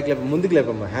 హ్యాండ్స్ పైకి లేపండి, ముందుకు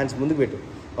లేపమ్మా, హ్యాండ్స్ ముందుకు పెట్టు.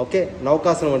 ఓకే,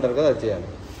 నౌకాసనం అంటారు కదా, అది చేయాలి.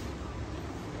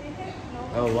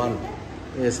 1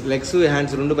 ఎస్, లెగ్స్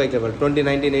హ్యాండ్స్ రెండు పైకి లేపాలి. 20,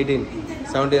 19, 18,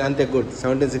 17 అంతే. Good.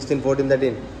 17, 16, 14,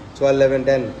 13, 12, 11,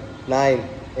 10, 9,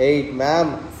 8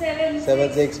 ma'am, 7,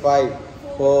 6, 5,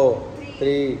 4,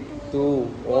 3, 2,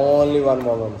 only 1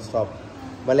 more ma'am. Stop.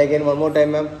 మళ్ళీ again 1 more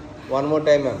time ma'am, 1 more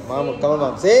time ma'am. Ma'am come on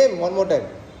ma'am, same 1 more time.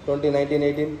 20, 19,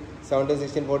 18, 17,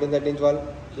 16, 14, 13, 12,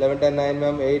 11, 10, 9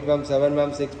 ma'am, 8 ma'am, 7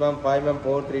 ma'am, 6 ma'am, 5 ma'am,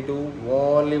 4, 3, 2,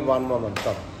 only 1 more ma'am.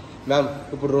 Stop ma'am.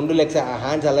 ఇప్పుడు 2 legs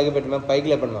hands అలాగే పెట్టి ma'am, పైకి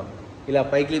లేపండి ma'am. ఇలా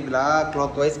పైకి ఇలా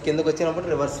clock wise కిందకు వచ్చినప్పుడు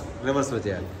రివర్స్లో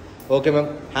చేయాలి. Okay ma'am,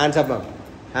 hands up ma'am,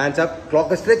 hands up,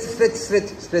 clock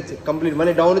stretch complete.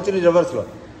 మళ్ళీ డౌన్ వచ్చి రివర్స్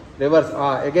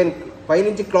అగైన్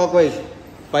పైనుంచి క్లాక్ వైజ్,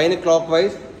 పైన క్లాక్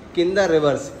వైజ్, కింద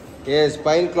రివర్స్. ఎస్,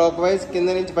 పైన క్లాక్ వైజ్, కింద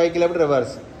నుంచి పైకి లేపటి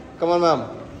reverse. Come on ma'am,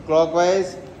 clock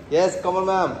wise. Yes, come on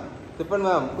ma'am, తిప్పండి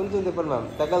మ్యామ్, కొంచెం తిప్పండి మ్యామ్,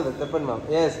 తగ్గలదు, తిప్పండి ma'am.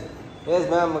 Yes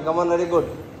ma'am, come on, very good.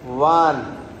 1.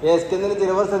 Yes, కింద నుంచి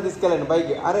రివర్స్ తీసుకెళ్ళండి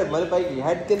పైకి. అరే మరి పైకి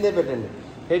హెడ్ కిందే పెట్టండి,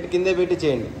 హెడ్ కిందే పెట్టి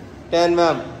చేయండి. 10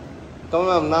 ma'am, come on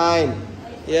ma'am. 9.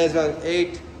 Yes ma'am.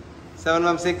 8, 7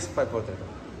 ma'am, 6, 5, 4, 3.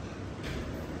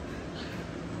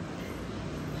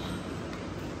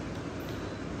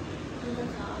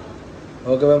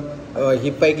 Okay ma'am.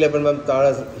 Hip పైకి లేపండి మ్యామ్,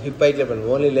 హిప్ పైకి లేపండి.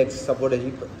 Only legs support,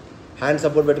 hip hand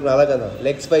support పెట్టుకుని అలా కదా,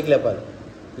 లెగ్స్ పైకి లేపాలి,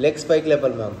 లెగ్స్ పైకి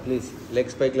లేపాలి మ్యామ్, ప్లీజ్.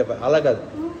 లెగ్స్ పైకి లేపాలి, అలా కాదు.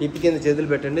 హిప్ కింద చేతులు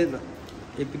పెట్టండి,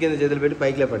 హిప్ కింద చేతులు పెట్టి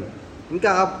పైకి లేపండి. ఇంకా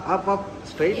అప్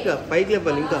స్ట్రైట్గా పైకి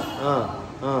లేపాలి. ఇంకా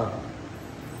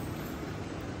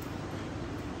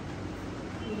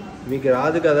మీకు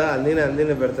రాదు కదా,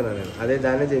 అందినే పెడుతున్నాను నేను, అదే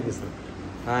దాన్నే చేపిస్తాను.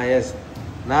 Yes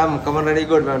ma'am, come on, ready,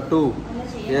 good ma'am. 2.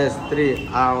 Yes, 3.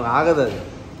 ఆగదు అది.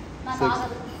 6,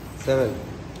 7.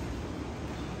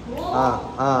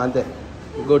 అంతే.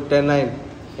 గుడ్. 10, 9,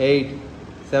 8,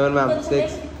 7 ma'am,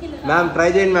 6 ma'am. ట్రై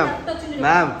చేయండి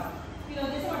మ్యామ్,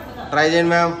 ట్రై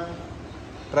చేయండి మ్యామ్,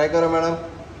 ట్రై కరో madam.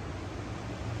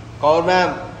 Cover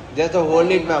ma'am, just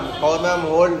hold it ma'am, cover ma'am,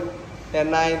 hold. 10,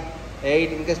 9, 8.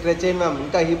 ఇంకా స్ట్రెచ్ చేయండి మ్యామ్,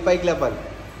 ఇంకా హిప్ పైకి లేపాలి.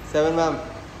 7 మ్యామ్,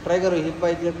 ట్రై కరో, హిప్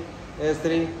పైకి లేపు. Yes,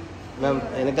 3 ma'am.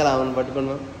 వెనకాల అవును పట్టుకోండి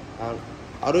మ్యామ్,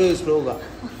 అరు స్లోగా.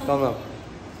 Come ma'am.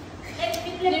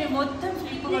 మొత్తం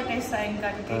స్లిప్ కొట్టేస్తా ఇంకా,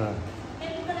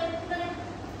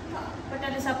 బట్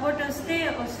అది సపోర్ట్ వస్తే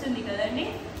వస్తుంది కదండి.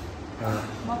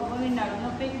 మా బాబు విన్నాడు,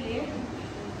 నొప్పికి లేదు.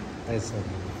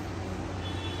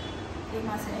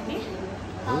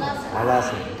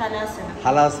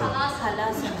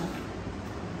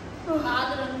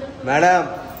 మేడం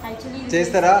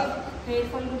చేస్తారా? హెయిర్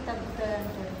ఫాల్ కూడా తగ్గుతుంది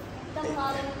అంటారు.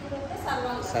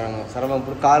 సర్వం.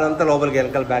 ఇప్పుడు కాలు అంతా లోపలికి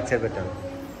వెనకాల బ్యాక్ సైడ్ పెట్టాను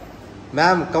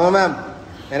మ్యామ్. కమ మ్యామ్,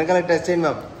 వెనకాల టచ్ చేయండి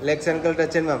మ్యామ్, లెగ్స్ వెనకాల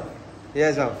టచ్ చేయండి మ్యామ్.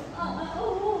 Yes ma'am.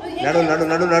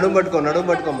 నడుము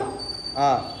పట్టుకోమ్మా.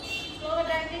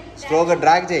 స్లోగా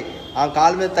డ్రాగ్ చేయి, ఆ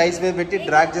కాలు మీద థైస్ మీద పెట్టి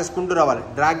డ్రాగ్ చేసుకుంటూ రావాలి.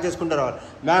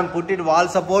 Ma'am, put it wall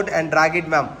support and drag it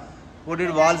ma'am. Put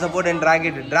it wall support and drag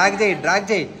it. Drag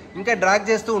చేయి, ఇంకా డ్రాగ్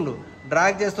చేస్తూ ఉండు.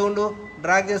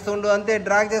 అంతే,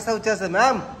 డ్రాగ్ చేస్తే వచ్చేస్తుంది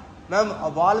మ్యామ్. ఆ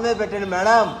వాల్ మీద పెట్టండి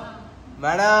మేడం,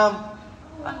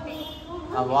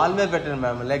 ఆ వాల్ మీద పెట్టండి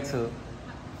మ్యామ్ లెగ్స్.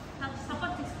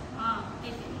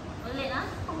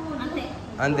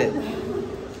 అంతే,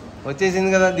 వచ్చేసింది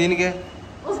కదా దీనికే.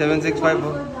 7, 6, 5,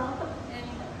 4.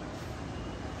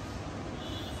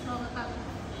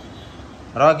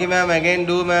 Rocky ma'am, again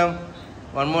do ma'am,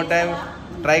 1 more time,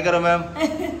 try करो मैम.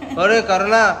 अरे करो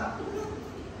ना,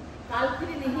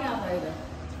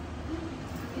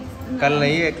 कल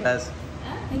नहीं है क्लास,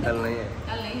 कल नहीं है.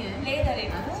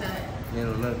 నేను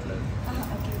ఉన్నాను క్లాస్.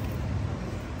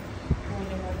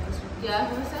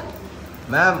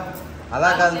 मैम అలా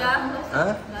కాదు,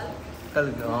 कल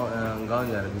गाँव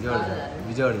जा रहे,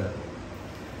 विजयवाड़ा जा रहे.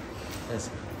 यस,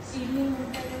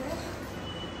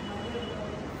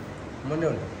 मंडे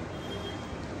ఉంటా.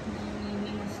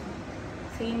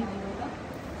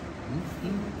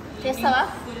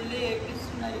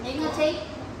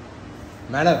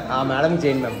 మేడం, ఆ మేడం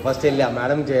చేయండి మ్యామ్. ఫస్ట్ వెళ్ళి ఆ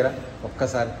మేడం చేయరా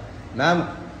ఒక్కసారి. Ma'am,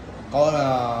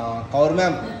 cover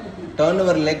ma'am, turn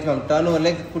over legs ma'am,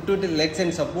 put to legs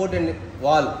and support and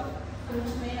wall.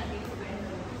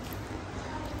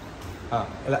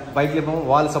 ఇలా పైకి లేపాము,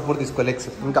 వాల్ సపోర్ట్ తీసుకో, లెగ్స్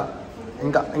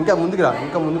ఇంకా ముందుకు రా,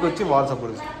 ఇంకా ముందుకు వచ్చి వాల్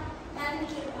సపోర్ట్ తీసుకో.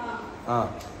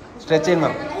 స్ట్రెచ్ చేయండి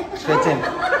ma'am,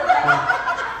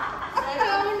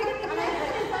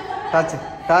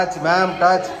 touch ma'am,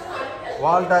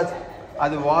 wall touch.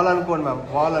 అది వాల్ అనుకోండి మ్యామ్,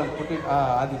 వాల్ అని పుట్టి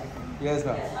అది. Yes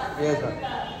ma'am.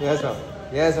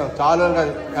 ఎస్ మ్యామ్ చాలు అని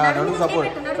కాదు నడుము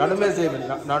సపోర్ట్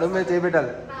నడుము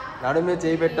మీద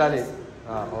చేయి పెట్టాలి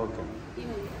ఓకే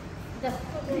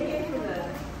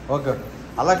ఓకే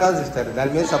అలా కాదు సిస్టర్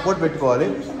దాని మీద సపోర్ట్ పెట్టుకోవాలి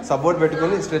సపోర్ట్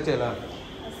పెట్టుకొని స్ట్రెచ్ చేయాలి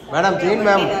మేడం చేయండి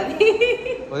మ్యామ్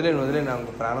వదిలేను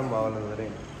నాకు ప్రాణం బావాలి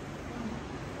వదిలేను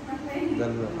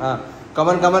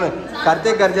कमन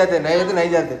करते कर जाते नहीं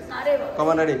जाते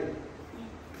कमन रेडी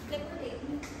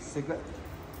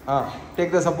हाँ take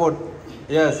the support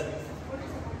yes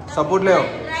support ले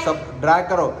सब ड्रैग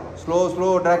करो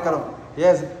स्लो ड्रैग करो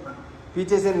यस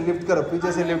पीछे से लिफ्ट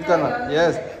करना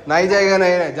यस नहीं जाएगा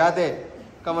नहीं जाते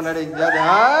कमन रेडी जाते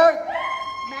हाँ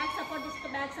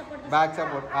बैक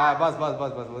सपोर्ट हाँ बस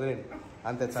वदिले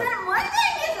अंते चाल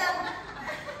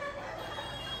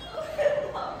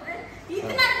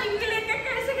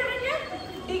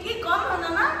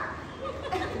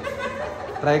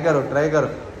ट्राई करो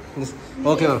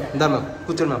ओके मैम इंदा मैम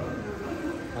కూర్చోండి मैम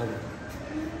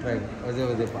రైట్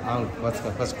అదే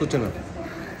ఫస్ట్ కూర్చోండి మ్యామ్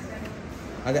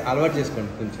అదే అలవాటు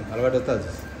చేసుకోండి కొంచెం అలవాటు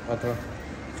అవుతుంది అథవా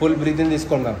ఫుల్ బ్రీతింగ్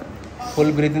తీసుకోండి మ్యామ్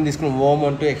ఫుల్ బ్రీతింగ్ తీసుకుని ఓమ్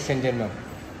అంటూ ఎక్స్టెండ్ చేయండి ma'am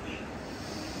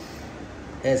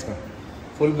yes ma'am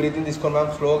full breathing తీసుకోండి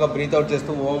మ్యామ్ స్లోగా బ్రీత్ అవుట్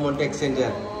చేస్తూ ఓమ్ అంటూ ఎక్స్టెండ్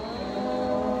చేయాలి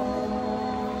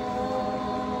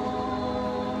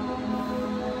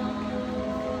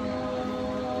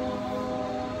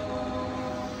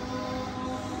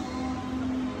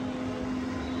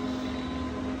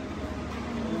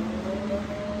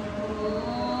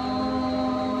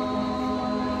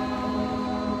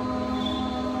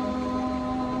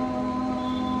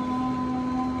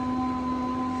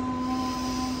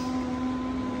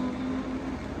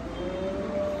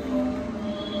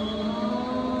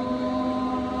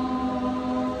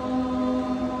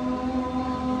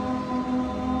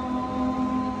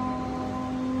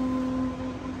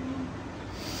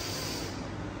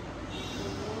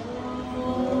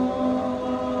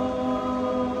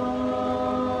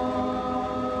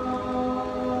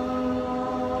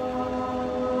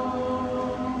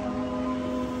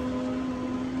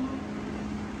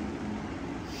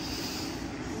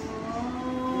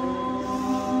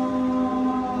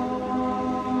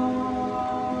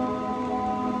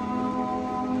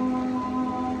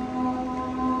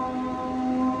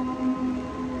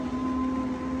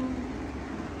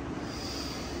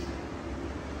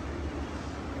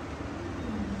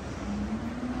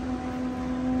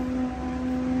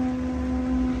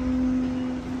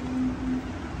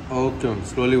okay ma'am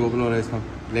slowly open over వేసాం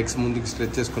లెగ్స్ ముందుకు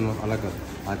స్ట్రెచ్ చేసుకున్నాం అలా కాదు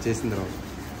అది చేసిన తర్వాత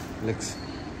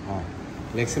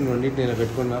లెగ్స్ని రెండింటిని ఇలా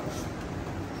పెట్టుకున్నాం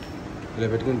ఇలా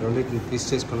పెట్టుకుని రెండింటిని ట్విస్ట్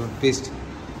చేసుకున్నాం ట్విస్ట్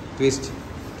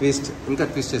ఇంకా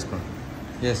ట్విస్ట్ చేసుకున్నాం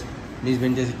ఎస్ నీస్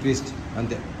బెండ్ చేసి ట్విస్ట్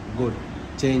అంతే గుడ్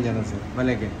చేంజ్ అన్నది సార్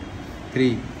మళ్ళీ again 3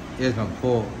 yes ma'am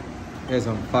 4 yes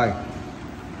ma'am 5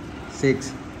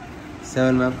 6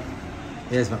 7 ma'am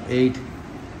yes ma'am 8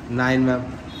 9 ma'am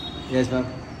yes ma'am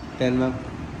 10 ma'am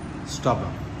stop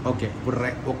ma'am okay ఇప్పుడు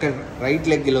ఒక రైట్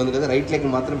లెగ్ ఇలా ఉంది కదా రైట్ లెగ్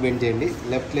మాత్రం బెండ్ చేయండి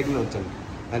లెఫ్ట్ లెగ్ని వచ్చండి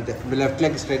అంతే లెఫ్ట్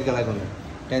లెగ్ స్ట్రైట్గా అలాగే ఉంది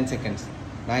 10 seconds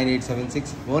 9 8 7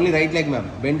 6 only right leg ma'am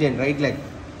bend చేయండి right leg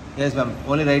yes ma'am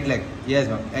only right leg yes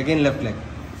ma'am again left leg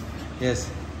yes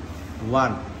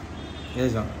 1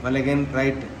 yes ma'am మళ్ళీ అగైన్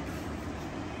రైట్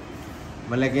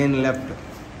మళ్ళీ again left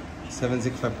 7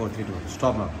 6 5 4 3 2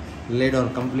 stop ma'am lay down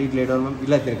complete lay down ma'am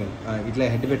ఇలా తిరగండి ఇట్లా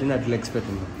head పెట్టండి అట్లా legs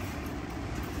పెట్టండి ma'am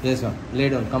yes ma'am lay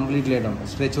down complete lay down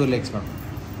stretch your legs ma'am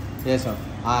yes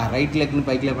ma'am right లెగ్ని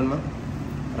పైకి లేపండి మ్యామ్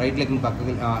రైట్ లెగ్ని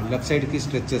పక్కకి లెఫ్ట్ సైడ్కి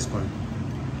స్ట్రెచ్ చేసుకోండి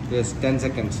ఎస్ 10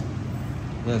 seconds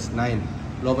ఎస్ 9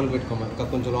 లోపలికి పెట్టుకోమా ఇంకా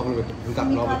కొంచెం లోపల పెట్టు ఇంకా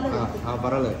లోపల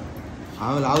పర్వాలేదు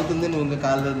ఆమె లాగుతుంది నువ్వు ఇంకా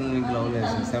కాలు ఇంక లోపల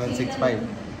 7 6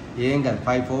 5 ఏం కాదు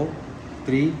 5 4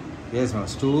 3 yes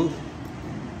ma'am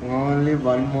 2 only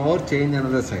 1 more change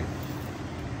another side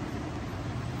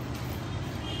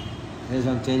yes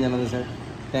ma'am change another side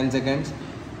 10 seconds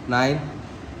 9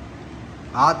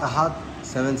 हाथ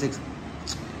 7 6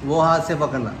 वो हाथ से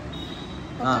पकड़ना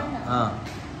हाँ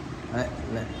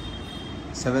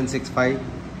 7 6 5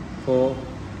 4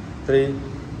 3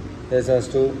 yes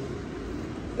 2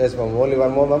 yes ma'am only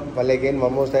one more ma'am well again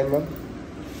one more time ma'am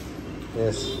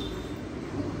yes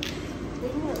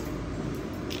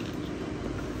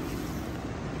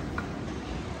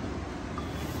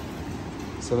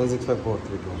 7 6 5 4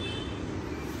 3 2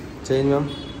 change ma'am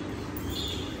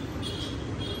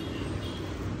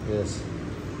yes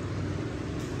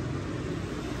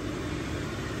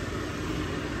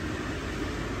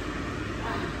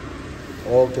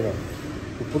okay ma'am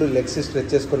ఇప్పుడు legs stretch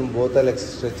చేసుకున్నాం both legs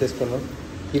stretch చేసుకున్నాం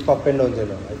hip up and down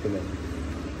చేయడం అయిపోయింది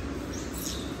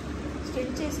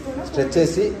స్ట్రెచ్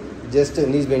చేసి జస్ట్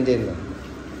నీస్ బెండ్ చేయండి ma'am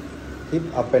hip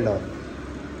up and down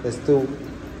yes 2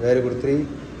 very good 3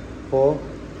 4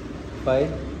 5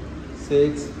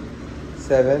 6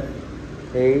 7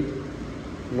 8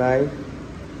 9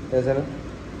 వేసాను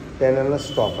 10 అన్న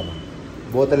stop అన్న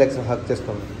బోత్ లెగ్స్ హక్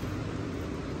చేసుకోండి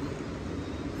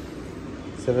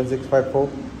 7 6 5 4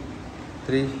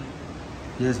 3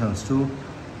 yes ma'am 2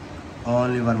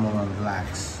 only one more ma'am.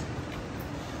 Relax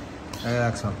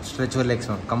ma'am, stretch your legs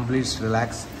ma'am, complete relax.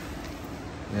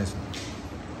 Yes ma'am,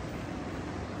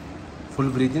 full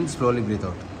breathe in, slowly breathe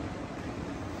out,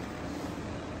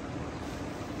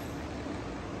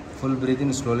 full breathe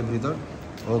in, slowly breathe out.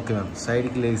 Okay ma'am, side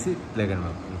ki legi leg and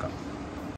ma'am inka